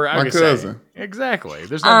 So we're My cousin. Exactly.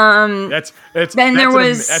 There's no, that's then there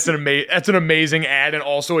was that's an amazing ad, and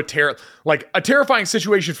also a terrifying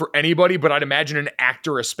situation for anybody. But I'd imagine an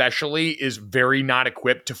actor especially is very not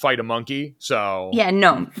equipped to fight a monkey. So yeah,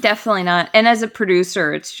 no, definitely not. And as a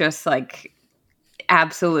producer, it's just like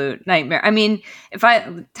absolute nightmare. I mean,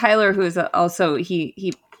 Tyler, who is also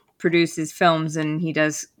he produces films and he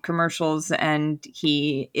does commercials, and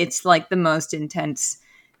it's like the most intense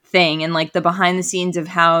thing, and like the behind the scenes of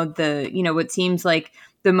how what seems like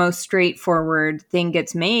the most straightforward thing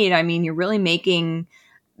gets made. I mean, you're really making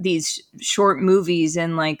these short movies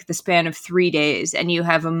in like the span of 3 days, and you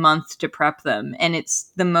have a month to prep them, and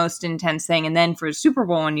it's the most intense thing. And then for a Super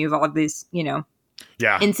Bowl, and you have all this,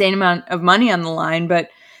 insane amount of money on the line. But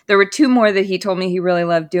there were 2 more that he told me he really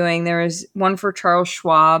loved doing. There was one for Charles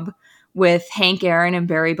Schwab with Hank Aaron and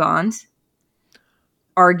Barry Bonds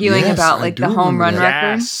arguing Yes, about I like do the home remember run that.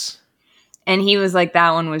 record. yes. And he was like,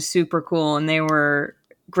 that one was super cool, and they were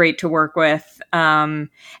great to work with. And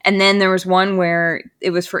then there was one where it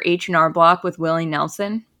was for H&R Block with Willie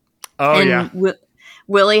Nelson. Oh And yeah.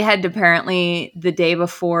 Willie had apparently the day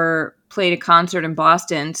before played a concert in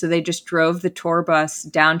Boston, so they just drove the tour bus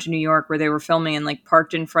down to New York where they were filming, and like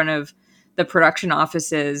parked in front of the production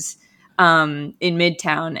offices in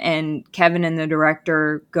Midtown. And Kevin and the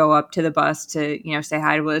director go up to the bus to say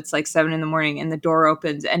hi to. It's like 7 a.m, and the door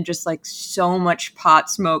opens, and just like so much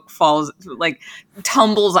pot smoke falls, like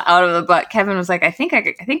tumbles out of the butt. Kevin was like, I think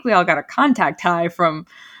we all got a contact high from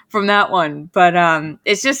that one. But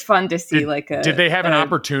it's just fun to see. Did they have an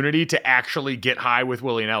opportunity to actually get high with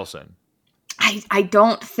Willie Nelson? I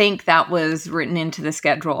don't think that was written into the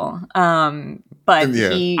schedule. But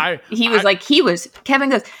Yeah. Kevin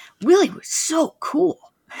goes, Willie was so cool.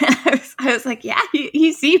 I was like, yeah,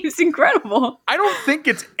 he seems incredible. I don't think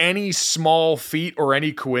it's any small feat or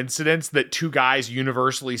any coincidence that 2 guys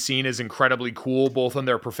universally seen as incredibly cool, both in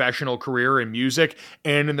their professional career in music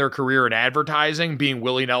and in their career in advertising, being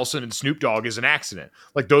Willie Nelson and Snoop Dogg, is an accident.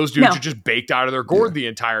 Like, those dudes are just baked out of their gourd the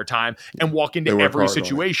entire time and walk into every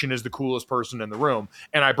situation as the coolest person in the room.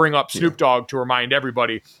 And I bring up Snoop Dogg to remind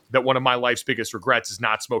everybody that one of my life's biggest regrets is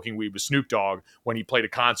not smoking weed with Snoop Dogg when he played a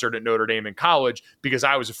concert at Notre Dame in college, because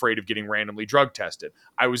I was afraid of getting randomly drug tested.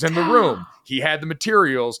 I was in the room, he had the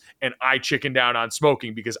materials, and I chickened out on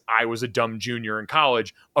smoking because I was a dumb junior in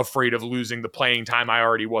college, afraid of losing the playing time I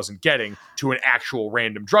already wasn't getting to an actual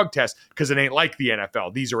random drug test, because it ain't like the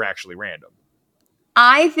NFL. These are actually random.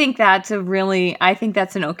 I think that's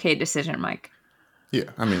an okay decision, Mike.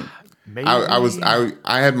 Yeah, I mean, Maybe. I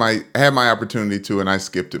had my opportunity to, and I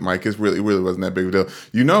skipped it, Mike. It really wasn't that big of a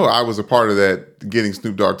deal. I was a part of that, getting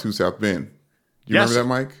Snoop Dogg to South Bend. You remember that,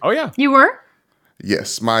 Mike? Oh yeah. You were?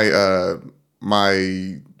 Yes, my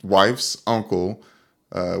wife's uncle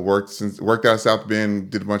worked out of South Bend,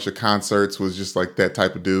 did a bunch of concerts, was just like that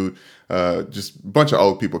type of dude. Just a bunch of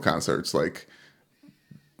old people concerts, like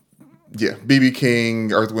B.B.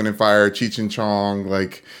 King, Earth, Wind and Fire, Cheech and Chong,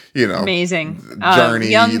 amazing.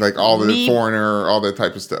 Journey, like all the Foreigner, all that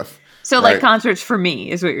type of stuff. So like concerts for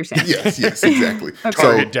me is what you're saying. Yes, exactly. Okay.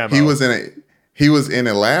 So Target demo. he was in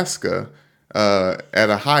Alaska at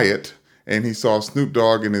a Hyatt, and he saw Snoop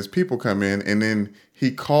Dogg and his people come in, and then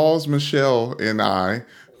he calls Michelle and I,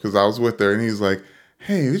 because I was with her, and he's like,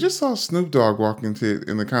 hey, we just saw Snoop Dogg walk in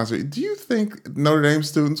the concert. Do you think Notre Dame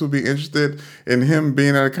students would be interested in him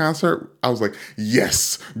being at a concert? I was like,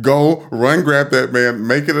 yes, go, run, grab that man,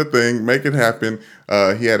 make it a thing, make it happen.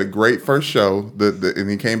 He had a great first show, and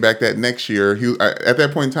he came back that next year. At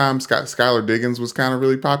that point in time, Skylar Diggins was kind of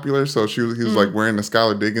really popular, so he was like wearing the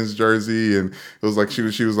Skylar Diggins jersey, and it was like she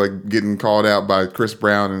was like getting called out by Chris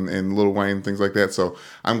Brown and Lil Wayne, things like that. So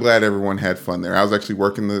I'm glad everyone had fun there. I was actually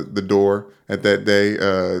working the door at that day,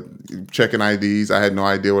 checking IDs. I had no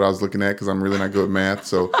idea what I was looking at because I'm really not good at math.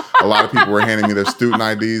 So a lot of people were handing me their student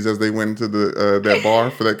IDs as they went into that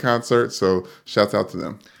bar for that concert. So shouts out to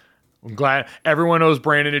them. I'm glad everyone owes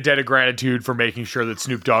Brandon a debt of gratitude for making sure that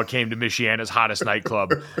Snoop Dogg came to Michiana's hottest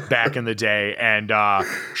nightclub back in the day. And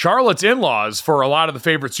Charlotte's in-laws for a lot of the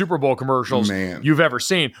favorite Super Bowl commercials you've ever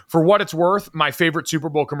seen. For what it's worth, my favorite Super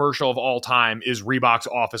Bowl commercial of all time is Reebok's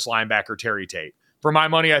office linebacker Terry Tate. For my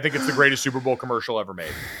money, I think it's the greatest Super Bowl commercial ever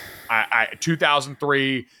made.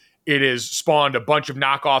 2003, it has spawned a bunch of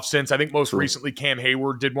knockoffs since. I think most recently Cam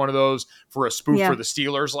Hayward did one of those for a spoof for the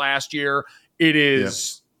Steelers last year. It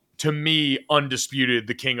is... to me, undisputed,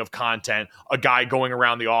 the king of content, a guy going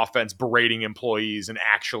around the offense berating employees and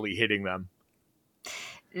actually hitting them.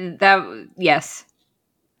 Yes.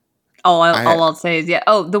 All I'll say is, yeah.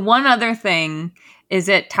 Oh, the one other thing is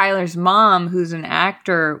that Tyler's mom, who's an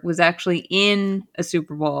actor, was actually in a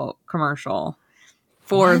Super Bowl commercial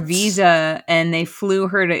for Visa, and they flew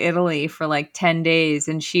her to Italy for like 10 days.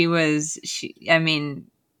 And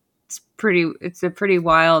it's a pretty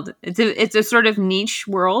wild, it's a sort of niche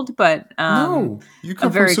world, but no, you come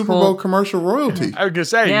from very Super Bowl commercial royalty. I was gonna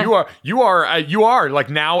say, yeah. you are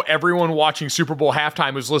like, now everyone watching Super Bowl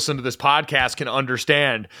halftime who's listened to this podcast can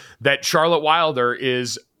understand that Charlotte Wilder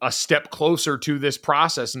is a step closer to this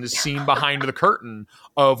process and is seen behind the curtain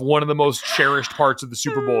of one of the most cherished parts of the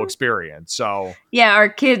Super Bowl experience. So yeah, our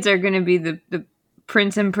kids are going to be the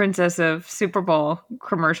prince and princess of Super Bowl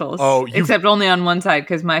commercials. Oh, except only on one side,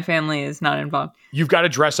 because my family is not involved. You've got to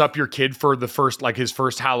dress up your kid for his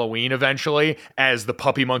first Halloween eventually as the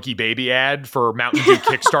Puppy Monkey Baby ad for Mountain Dew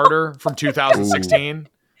Kickstarter from 2016.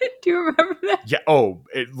 Do you remember that? Yeah. Oh,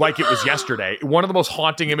 like it was yesterday. One of the most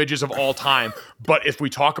haunting images of all time. But if we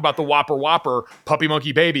talk about the Whopper, Puppy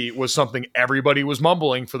Monkey Baby was something everybody was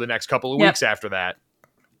mumbling for the next couple of weeks after that.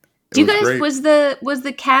 Do you guys, was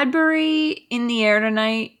the Cadbury in the air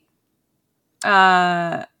tonight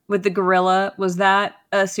with the gorilla, was that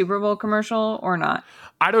a Super Bowl commercial or not?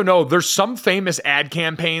 I don't know. There's some famous ad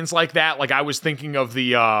campaigns like that. Like I was thinking of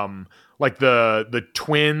the the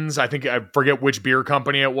Twins. I forget which beer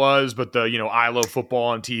company it was, but I Love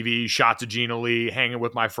Football on TV, shots of Gina Lee, hanging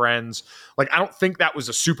with my friends. Like I don't think that was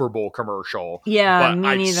a Super Bowl commercial. Yeah,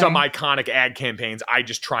 but some iconic ad campaigns I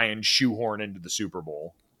just try and shoehorn into the Super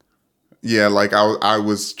Bowl. Yeah, like I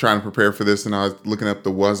was trying to prepare for this, and I was looking up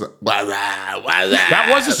that was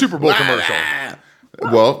a Super Bowl commercial.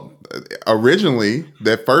 Well, originally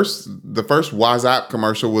the first WhatsApp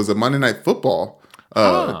commercial was a Monday Night Football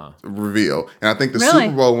reveal, and I think the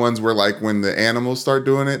Super Bowl ones were like when the animals start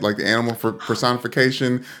doing it, like the animal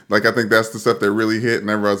personification. Like I think that's the stuff that really hit,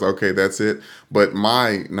 and everyone's like, okay, that's it. But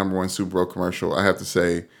my number one Super Bowl commercial, I have to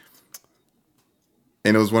say.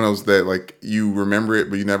 And it was one of those that like you remember it,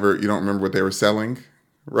 but you don't remember what they were selling,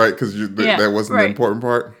 right? Because that wasn't the important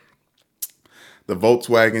part. The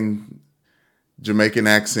Volkswagen Jamaican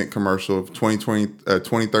accent commercial of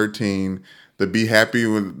 2013. The Be Happy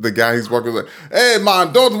with the guy who's walking like, "Hey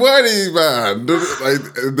man, don't worry, man." Like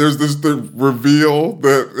there's the reveal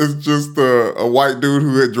that it's just a white dude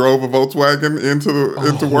who had drove a Volkswagen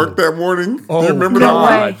into work that morning. Do you remember that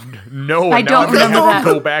one? No, I don't remember that.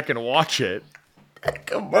 Go back and watch it. That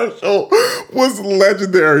commercial was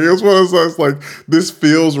legendary. It was one of those like, this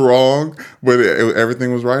feels wrong, but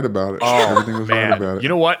everything was right about it. Everything was right about it. You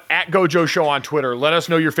know what? At Gojo Show on Twitter, let us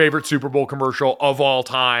know your favorite Super Bowl commercial of all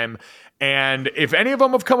time. And if any of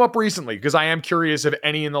them have come up recently, because I am curious if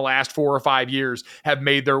any in the last 4 or 5 years have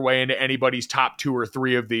made their way into anybody's top 2 or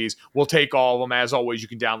 3 of these, we'll take all of them. As always, you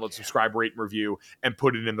can download, subscribe, rate, and review, and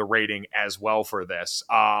put it in the rating as well for this.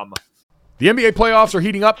 The NBA playoffs are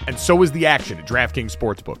heating up, and so is the action at DraftKings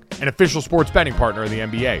Sportsbook, an official sports betting partner of the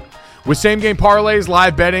NBA. With same-game parlays,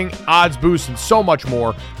 live betting, odds boosts, and so much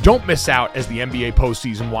more, don't miss out as the NBA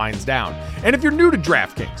postseason winds down. And if you're new to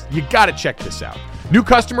DraftKings, you gotta check this out. New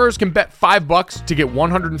customers can bet $5 to get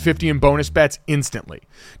 $150 in bonus bets instantly.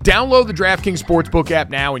 Download the DraftKings Sportsbook app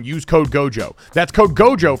now and use code GOJO. That's code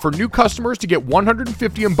GOJO for new customers to get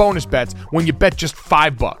 $150 in bonus bets when you bet just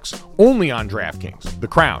 $5. Only on DraftKings. The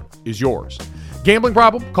crown is yours. Gambling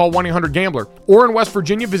problem? Call 1-800-GAMBLER. Or in West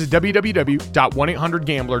Virginia, visit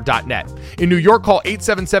www.1800gambler.net. In New York, call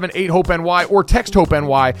 877-8-HOPE-NY or text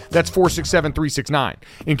HOPE-NY. That's 467-369.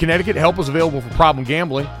 In Connecticut, help is available for problem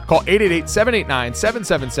gambling. Call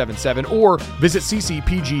 888-789-7777 or visit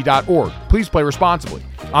ccpg.org. Please play responsibly.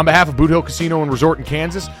 On behalf of Boot Hill Casino and Resort in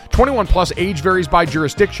Kansas, 21 plus, age varies by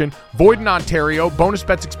jurisdiction, void in Ontario, bonus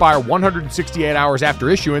bets expire 168 hours after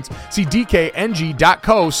issuance. See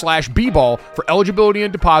dkng.co/bball for eligibility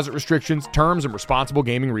and deposit restrictions, terms, and responsible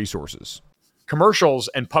gaming resources. Commercials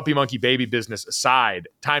and Puppy Monkey Baby business aside,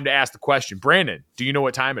 time to ask the question. Brandon, do you know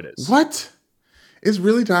what time it is? What? It's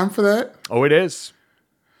really time for that? Oh, it is.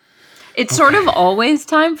 It's sort of always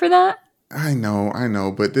time for that. I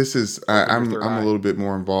know, but this is I'm a little bit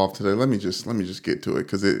more involved today. Let me just get to it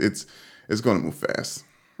because it's going to move fast.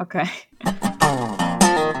 Okay.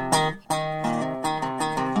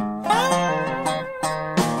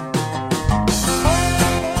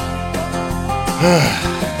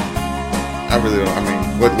 I really don't. I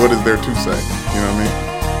mean, what is there to say? You know what I mean?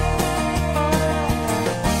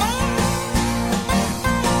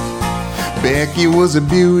 Becky was a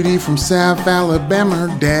beauty from South Alabama.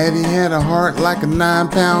 Her daddy had a heart like a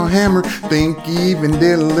 9-pound hammer. Think he even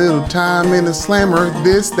did a little time in the slammer.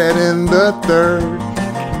 This, that, and the third.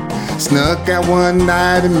 Snuck out one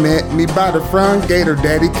night and met me by the front gate. Her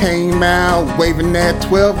daddy came out waving that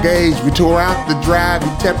 12 gauge. We tore out the drive, he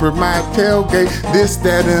tempered my tailgate. This,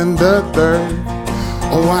 that, and the third.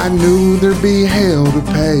 Oh, I knew there'd be hell to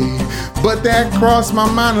pay, but that crossed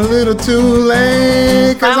my mind a little too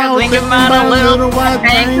late. Cause I was thinking about a little white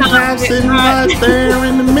tank top sitting right there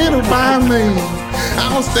in the middle by me.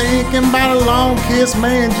 I was thinking about a long kiss,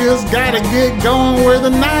 man, just gotta get going where the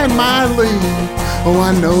night might lead. Oh,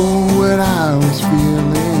 I know what I was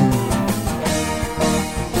feeling,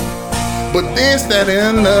 but this, that,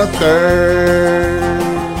 and the third.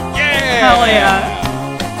 Hell yeah.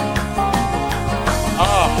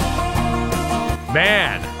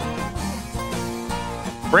 Man.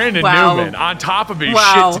 Brandon Wow. Newman on top of his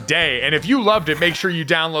Wow. shit today. And if you loved it, make sure you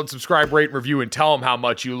download, subscribe, rate, and review, and tell him how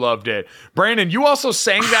much you loved it. Brandon, you also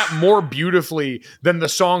sang that more beautifully than the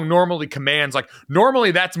song normally commands. Like,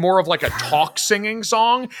 normally that's more of like a talk singing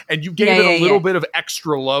song, and you gave it a little bit of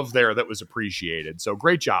extra love there that was appreciated. So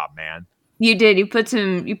great job, man. You did. You put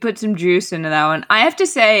some juice into that one. I have to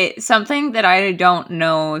say, something that I don't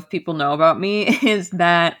know if people know about me is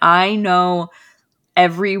that I know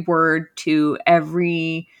every word to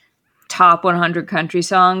every top 100 country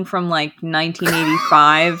song from like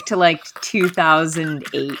 1985 to like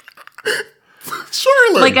 2008.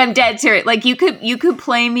 Surely. Like, I'm dead serious. Like, you could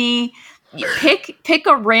play me, pick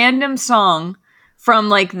a random song from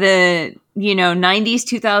like the 90s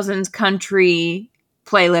 2000s country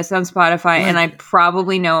playlist on Spotify, and I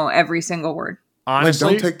probably know every single word. Honestly,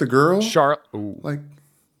 like, don't take the girl. Like,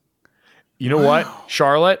 you know what,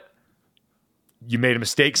 Charlotte? You made a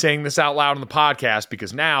mistake saying this out loud on the podcast,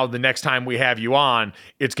 because now the next time we have you on,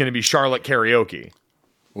 it's going to be Charlotte karaoke.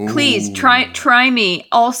 Please try me.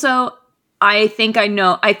 Also, I think I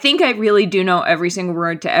really do know every single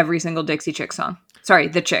word to every single Dixie Chick song. Sorry,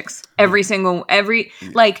 the Chicks. Rebrand.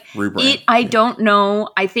 I don't know.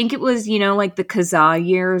 I think it was, like the Kazaa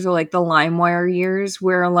years or like the LimeWire years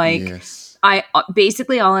where like Yes. I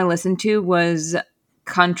basically all I listened to was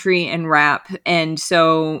country and rap, and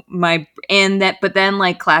so but then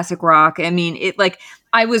like classic rock. I mean, it like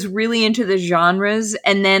I was really into the genres,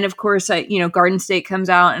 and then of course Garden State comes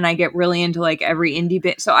out and I get really into like every indie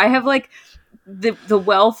bit. So I have like the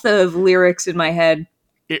wealth of lyrics in my head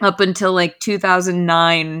up until like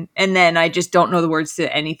 2009, and then I just don't know the words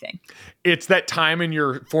to anything. It's that time in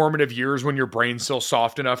your formative years when your brain's still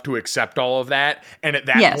soft enough to accept all of that. And at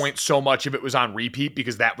that point, so much of it was on repeat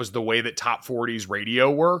because that was the way that top 40s radio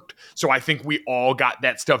worked. So I think we all got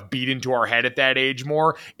that stuff beat into our head at that age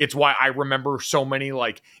more. It's why I remember so many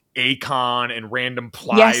like Akon and Random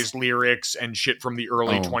Plies lyrics and shit from the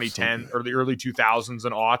early 2010 or the early 2000s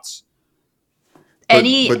and aughts.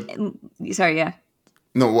 Sorry, yeah.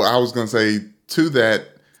 No, what I was going to say to that,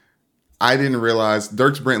 I didn't realize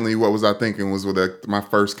Dierks Bentley, What Was I Thinking, was with my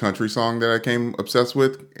first country song that I came obsessed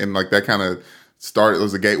with. And like that kind of started, it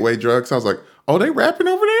was a gateway drug. So I was like, oh, they rapping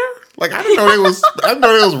over there? Like, I didn't know they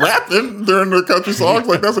was rapping during the country songs.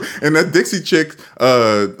 Like and that Dixie Chick,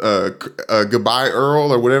 Goodbye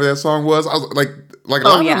Earl or whatever that song was. I was like a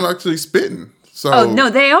lot of them actually spitting. So no,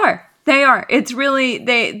 they are. It's really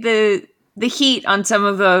the heat on some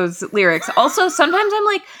of those lyrics. Also, sometimes I'm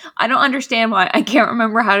like, I don't understand why I can't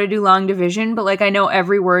remember how to do long division, but like I know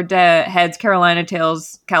every word to Heads, Carolina,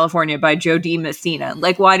 Tails, California by Joe D. Messina.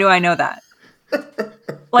 Like, why do I know that?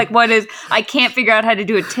 Like, I can't figure out how to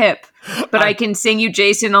do a tip, but I can sing you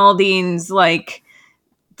Jason Aldean's like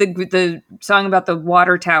the song about the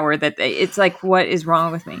water tower. That it's like, what is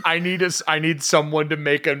wrong with me? I need someone to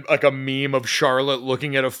make a meme of Charlotte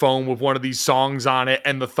looking at a phone with one of these songs on it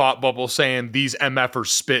and the thought bubble saying, "These MFers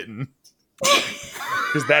spitting."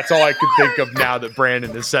 Because that's all I could think of now that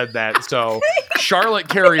Brandon has said that. So Charlotte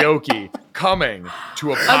karaoke coming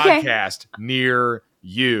to a podcast near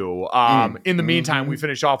you. In the meantime, we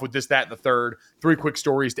finish off with this, that, and the third. 3 quick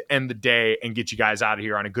stories to end the day and get you guys out of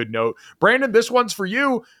here on a good note. Brandon, this one's for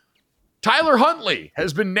you. Tyler Huntley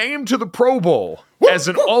has been named to the Pro Bowl as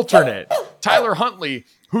an alternate. Tyler Huntley,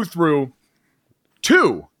 who threw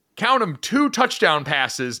two touchdown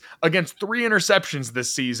passes against 3 interceptions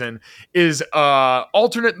this season, is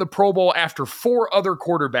alternate in the Pro Bowl after 4 other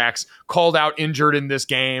quarterbacks called out injured in this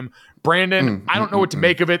game. Brandon, I don't know what to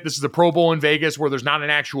make of it. This is a Pro Bowl in Vegas where there's not an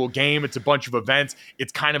actual game. It's a bunch of events.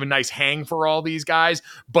 It's kind of a nice hang for all these guys.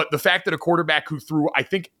 But the fact that a quarterback who threw, I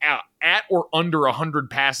think, at or under 100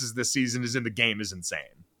 passes this season is in the game is insane.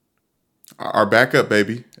 Our backup,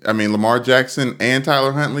 baby. I mean, Lamar Jackson and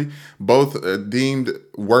Tyler Huntley, both deemed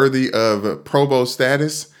worthy of Pro Bowl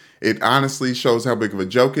status. It honestly shows how big of a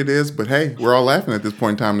joke it is. But hey, we're all laughing at this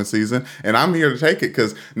point in time in the season, and I'm here to take it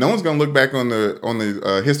because no one's gonna look back on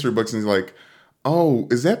the history books and be like, oh,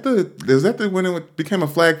 is that when it became a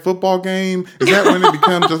flag football game? Is that when it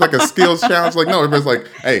becomes just like a skills challenge? Like, no, everybody's like,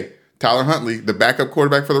 hey, Tyler Huntley, the backup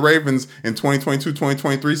quarterback for the Ravens in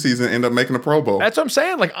 2022-2023 season, ended up making a Pro Bowl. That's what I'm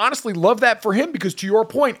saying. Like, honestly, love that for him because to your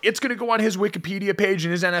point, it's going to go on his Wikipedia page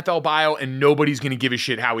and his NFL bio, and nobody's going to give a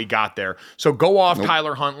shit how he got there. So go off,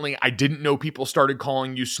 Tyler Huntley. I didn't know people started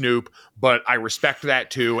calling you Snoop, but I respect that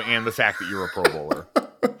too, and the fact that you're a Pro Bowler.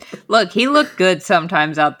 Look, he looked good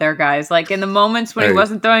sometimes out there, guys. Like in the moments when he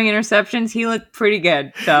wasn't throwing interceptions, he looked pretty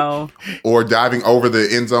good. So, or diving over the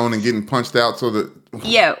end zone and getting punched out so that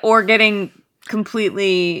or getting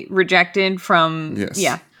completely rejected from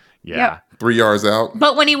Yeah. Yep. 3 yards out.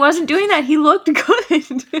 But when he wasn't doing that, he looked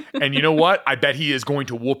good. And you know what? I bet he is going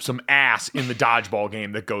to whoop some ass in the dodgeball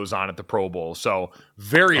game that goes on at the Pro Bowl. So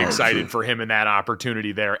very excited for him in that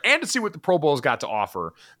opportunity there and to see what the Pro Bowl's got to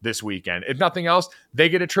offer this weekend. If nothing else, they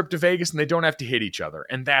get a trip to Vegas and they don't have to hit each other.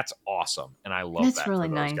 And that's awesome. And I love that really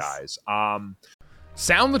for those nice. guys.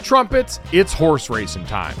 Sound the trumpets, it's horse racing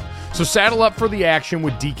time. So saddle up for the action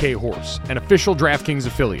with DK Horse, an official DraftKings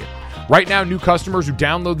affiliate. Right now, new customers who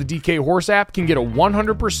download the DK Horse app can get a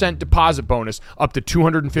 100% deposit bonus up to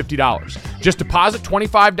 $250. Just deposit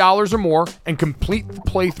 $25 or more and complete the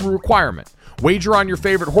playthrough requirement. Wager on your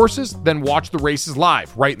favorite horses, then watch the races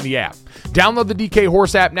live right in the app. Download the DK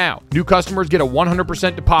Horse app now. New customers get a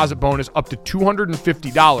 100% deposit bonus up to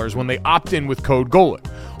 $250 when they opt in with code GOLIT.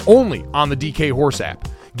 Only on the DK Horse app.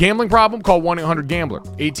 Gambling problem? Call 1-800-GAMBLER.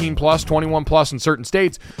 18 plus, 21 plus in certain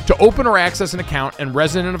states to open or access an account and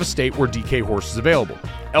resident of a state where DK Horse is available.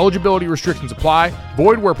 Eligibility restrictions apply.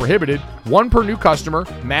 Void where prohibited. One per new customer.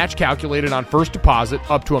 Match calculated on first deposit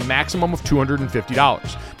up to a maximum of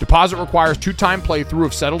 $250. Deposit requires 2-time playthrough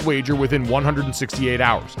of settled wager within 168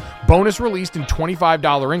 hours. Bonus released in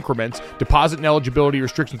 $25 increments. Deposit and eligibility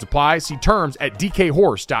restrictions apply. See terms at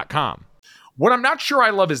dkhorse.com. What I'm not sure I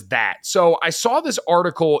love is that. So I saw this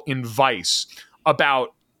article in Vice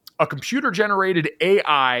about a computer-generated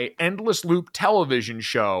AI endless loop television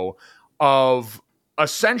show of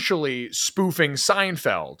essentially spoofing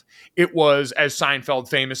Seinfeld. It was, as Seinfeld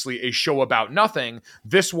famously, a show about nothing.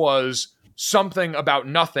 This was something about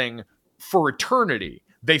nothing for eternity.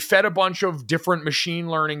 They fed a bunch of different machine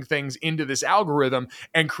learning things into this algorithm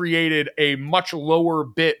and created a much lower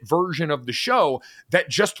bit version of the show that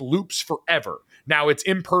just loops forever. Now, it's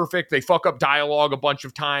imperfect. They fuck up dialogue a bunch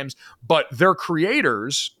of times, but their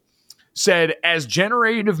creators said, as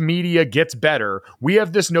generative media gets better, we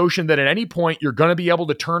have this notion that at any point you're going to be able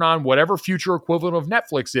to turn on whatever future equivalent of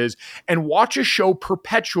Netflix is and watch a show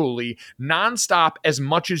perpetually, nonstop, as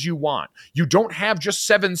much as you want. You don't have just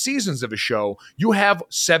 7 seasons of a show. You have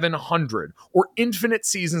 700 or infinite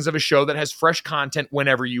seasons of a show that has fresh content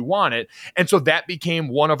whenever you want it. And so that became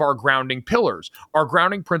one of our grounding pillars. Our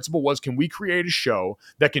grounding principle was, can we create a show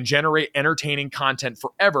that can generate entertaining content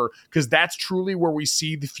forever? Because that's truly where we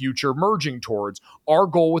see the future merging towards. Our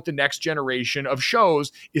goal with the next generation of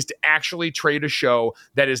shows is to actually trade a show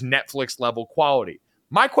that is Netflix level quality.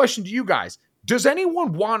 My question to you guys, does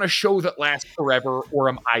anyone want a show that lasts forever, or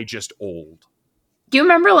am I just old? Do you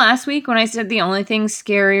remember last week when I said the only thing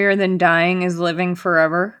scarier than dying is living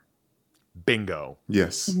forever? Bingo.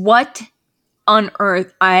 Yes. What on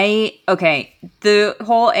earth? The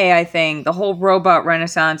whole AI thing, the whole robot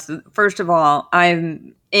renaissance. First of all,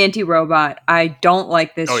 I'm anti-robot. I don't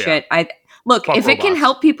like this shit. Fuck if robots. It can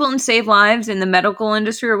help people and save lives in the medical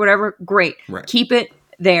industry or whatever, great. Right. Keep it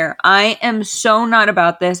there. I am so not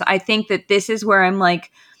about this. I think that this is where I'm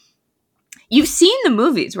like, you've seen the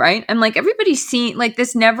movies, right? I'm like, everybody's seen, like,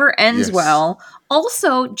 this never ends well.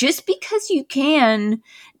 Also, just because you can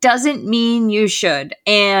doesn't mean you should.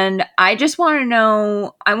 And I just want to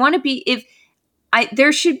know,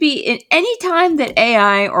 there should be, any time that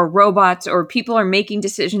AI or robots or people are making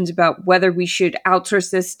decisions about whether we should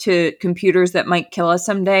outsource this to computers that might kill us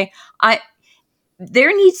someday,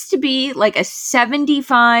 there needs to be like a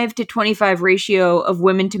 75 to 25 ratio of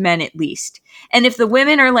women to men at least. And if the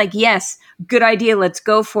women are like, yes, good idea, let's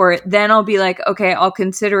go for it, then I'll be like, okay, I'll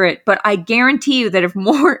consider it. But I guarantee you that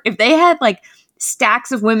if they had like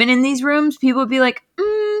stacks of women in these rooms, people would be like,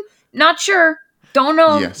 not sure. Don't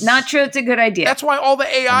know. Yes. Not sure it's a good idea. That's why all the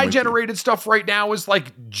AI with you. generated stuff right now is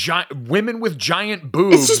like women with giant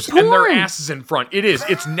boobs just and their porn. asses in front. It is.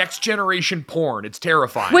 It's next generation porn. It's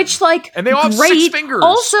terrifying. Which, like, and they all have great. 6 fingers.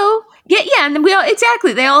 Also, yeah, and then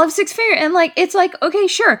exactly. They all have 6 fingers, and like, it's like, okay,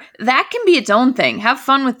 sure, that can be its own thing. Have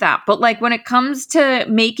fun with that. But like, when it comes to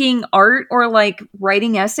making art or like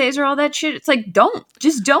writing essays or all that shit, it's like,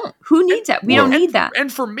 just don't. Who needs that? We don't need that.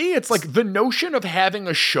 And for me, it's like the notion of having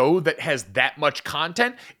a show that has that much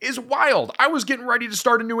content is wild. I was getting ready to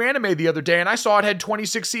start a new anime the other day, and I saw it had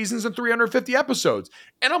 26 seasons and 350 episodes.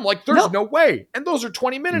 And I'm like, there's no way. And those are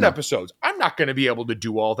 20-minute episodes. I'm not going to be able to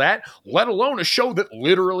do all that, let alone a show that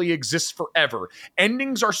literally exists forever.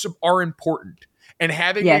 Endings are important. And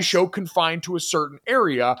having a show confined to a certain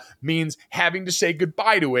area means having to say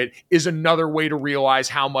goodbye to it is another way to realize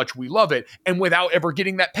how much we love it. And without ever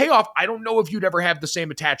getting that payoff, I don't know if you'd ever have the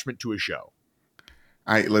same attachment to a show.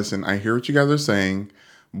 I hear what you guys are saying,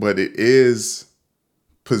 but it is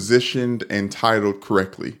positioned and titled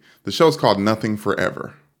correctly. The show's called Nothing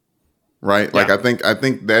Forever. Right? Like, I think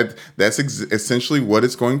that's essentially what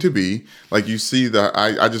it's going to be. Like, you see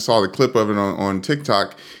I just saw the clip of it on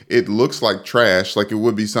TikTok. It looks like trash. Like, it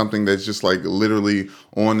would be something that's just like literally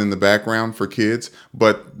on in the background for kids.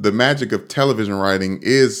 But the magic of television writing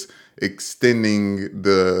is extending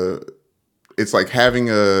it's like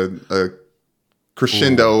having a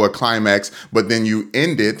crescendo, a climax, but then you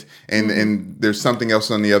end it and there's something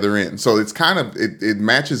else on the other end. So it's kind of, it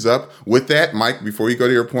matches up with that, Mike, before you go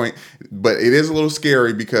to your point, but it is a little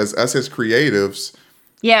scary because us as creatives,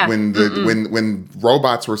 when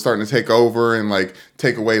robots were starting to take over and like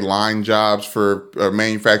take away line jobs for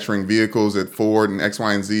manufacturing vehicles at Ford and X,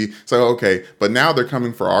 Y, and Z. So, okay, but now they're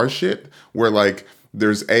coming for our shit where like,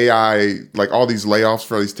 there's AI, like all these layoffs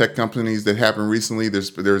for these tech companies that happened recently.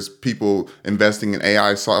 There's people investing in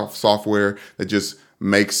AI software that just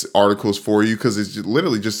makes articles for you because it's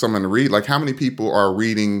literally just someone to read. Like, how many people are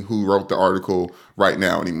reading who wrote the article right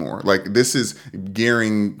now anymore? Like, this is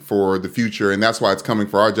gearing for the future, and that's why it's coming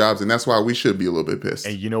for our jobs, and that's why we should be a little bit pissed.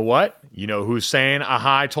 And you know what? You know who's saying,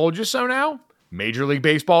 aha, I told you so now? Major League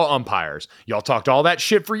Baseball umpires. Y'all talked all that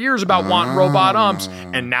shit for years about wanting robot umps,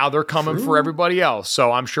 and now they're coming for everybody else.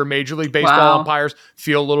 So I'm sure Major League Baseball umpires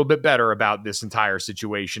feel a little bit better about this entire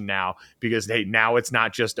situation now because, hey, now it's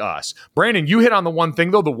not just us. Brandon, you hit on the one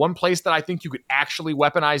thing, though, the one place that I think you could actually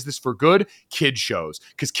weaponize this for good, kids shows.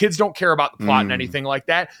 Because kids don't care about the plot and anything like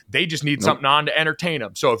that. They just need something on to entertain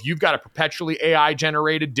them. So if you've got a perpetually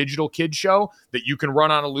AI-generated digital kid show that you can run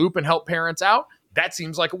on a loop and help parents out, that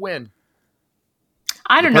seems like a win.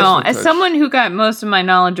 I don't know. As someone who got most of my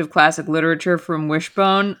knowledge of classic literature from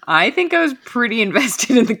Wishbone, I think I was pretty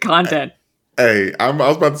invested in the content. Hey, I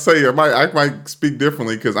was about to say, I might speak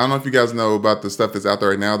differently because I don't know if you guys know about the stuff that's out there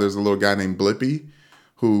right now. There's a little guy named Blippi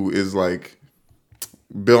who is like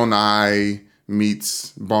Bill Nye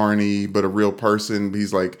meets Barney, but a real person.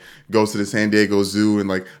 He's like, goes to the San Diego Zoo and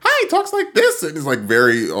like, hi, talks like this. And it's like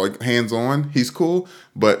very like hands-on. He's cool,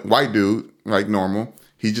 but white dude, like normal.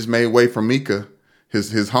 He just made way for Mika.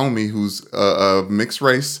 His homie who's of mixed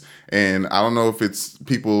race, and I don't know if it's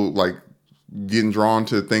people like getting drawn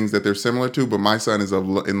to things that they're similar to, but my son is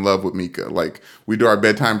in love with Mika. Like, we do our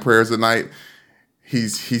bedtime prayers at night. He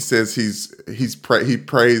says he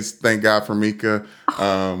prays, thank God for Mika.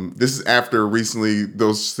 This is after recently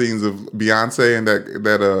those scenes of Beyonce and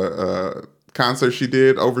that concert she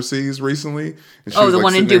did overseas recently. And she was the like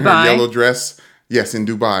one in sitting in her Dubai? yellow dress. Yes, in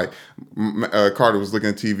Dubai. Carter was looking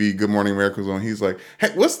at TV. Good Morning America was on. He's like, "Hey,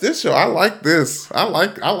 what's this show? I like this. I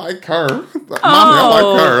like her. Mommy, I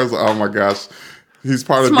like her." I was like, "Oh my gosh, he's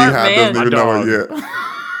part of Smart Beehive. man. Doesn't even know it yet."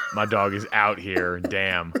 My dog is out here.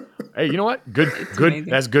 Damn. Hey, you know what? Good. Amazing.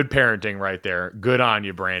 That's good parenting right there. Good on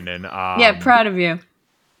you, Brandon. Yeah, proud of you.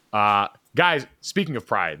 Guys, speaking of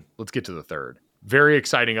pride, let's get to the third. Very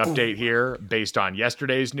exciting update here based on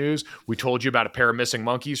yesterday's news. We told you about a pair of missing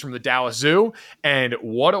monkeys from the Dallas Zoo, and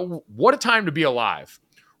what a time to be alive.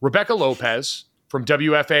 Rebecca Lopez from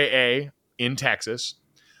WFAA in Texas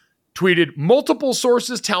tweeted, multiple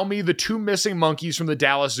sources tell me the 2 missing monkeys from the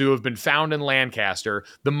Dallas Zoo have been found in Lancaster.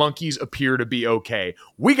 The monkeys appear to be okay.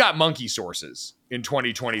 We got monkey sources in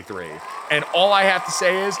 2023, and all I have to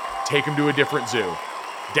say is take them to a different zoo.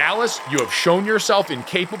 Dallas, you have shown yourself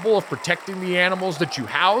incapable of protecting the animals that you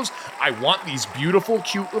house. I want these beautiful,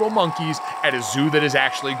 cute little monkeys at a zoo that is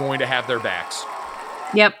actually going to have their backs.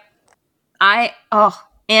 Yep.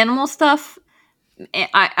 Animal stuff.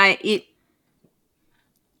 Remember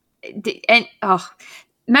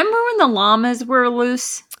when the llamas were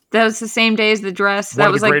loose? That was the same day as the dress. That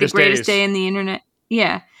was like the greatest day in the internet.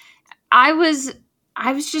 Yeah. I was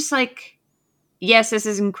just like, yes, this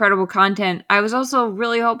is incredible content. I was also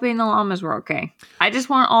really hoping the llamas were okay. I just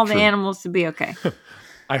want all the animals to be okay.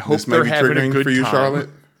 I hope This may they're be having a triggering good for you, time. Charlotte.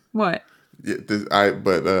 What?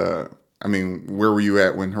 Yeah, I mean, where were you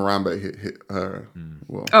at when Harambe hit her?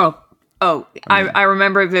 Well, I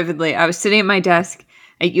remember it vividly. I was sitting at my desk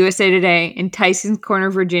at USA Today in Tysons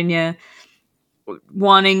Corner, Virginia,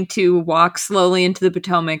 wanting to walk slowly into the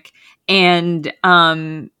Potomac, and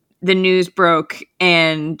the news broke,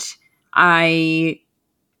 and I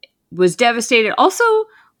was devastated. Also,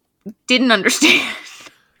 didn't understand.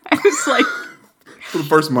 I was like, for the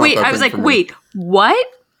first month. wait, I was think, like, for me. wait, what?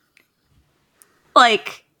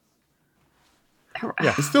 Like,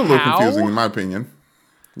 Yeah. It's still a little How? confusing in my opinion.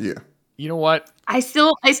 Yeah. You know what? I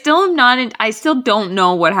still am not. I still don't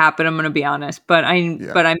know what happened. I'm going to be honest, but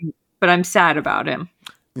I'm sad about him.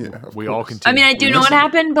 Yeah. of We all course. continue. I mean, I do know what listen.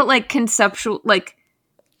 happened, but like conceptual, like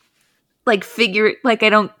figure, like I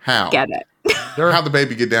don't How? get it. How'd the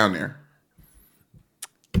baby get down there?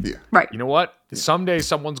 Yeah. Right. You know what? Someday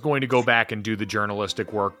someone's going to go back and do the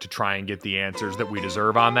journalistic work to try and get the answers that we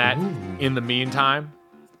deserve on that. In the meantime,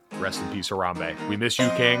 rest in peace, Harambe. We miss you,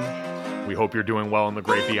 King. We hope you're doing well in the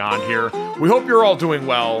great beyond here. We hope you're all doing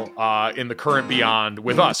well in the current beyond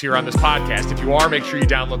with us here on this podcast. If you are, make sure you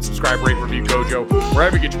download, subscribe, rate, review Gojo,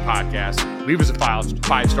 wherever you get your podcasts. Leave us a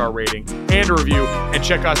 5-star rating and a review, and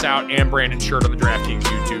check us out and Brandon's shirt on the DraftKings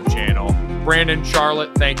YouTube channel. Brandon,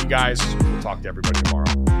 Charlotte, thank you guys. We'll talk to everybody tomorrow.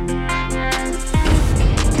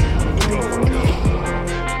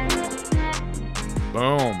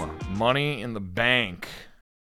 Boom. Money in the bank.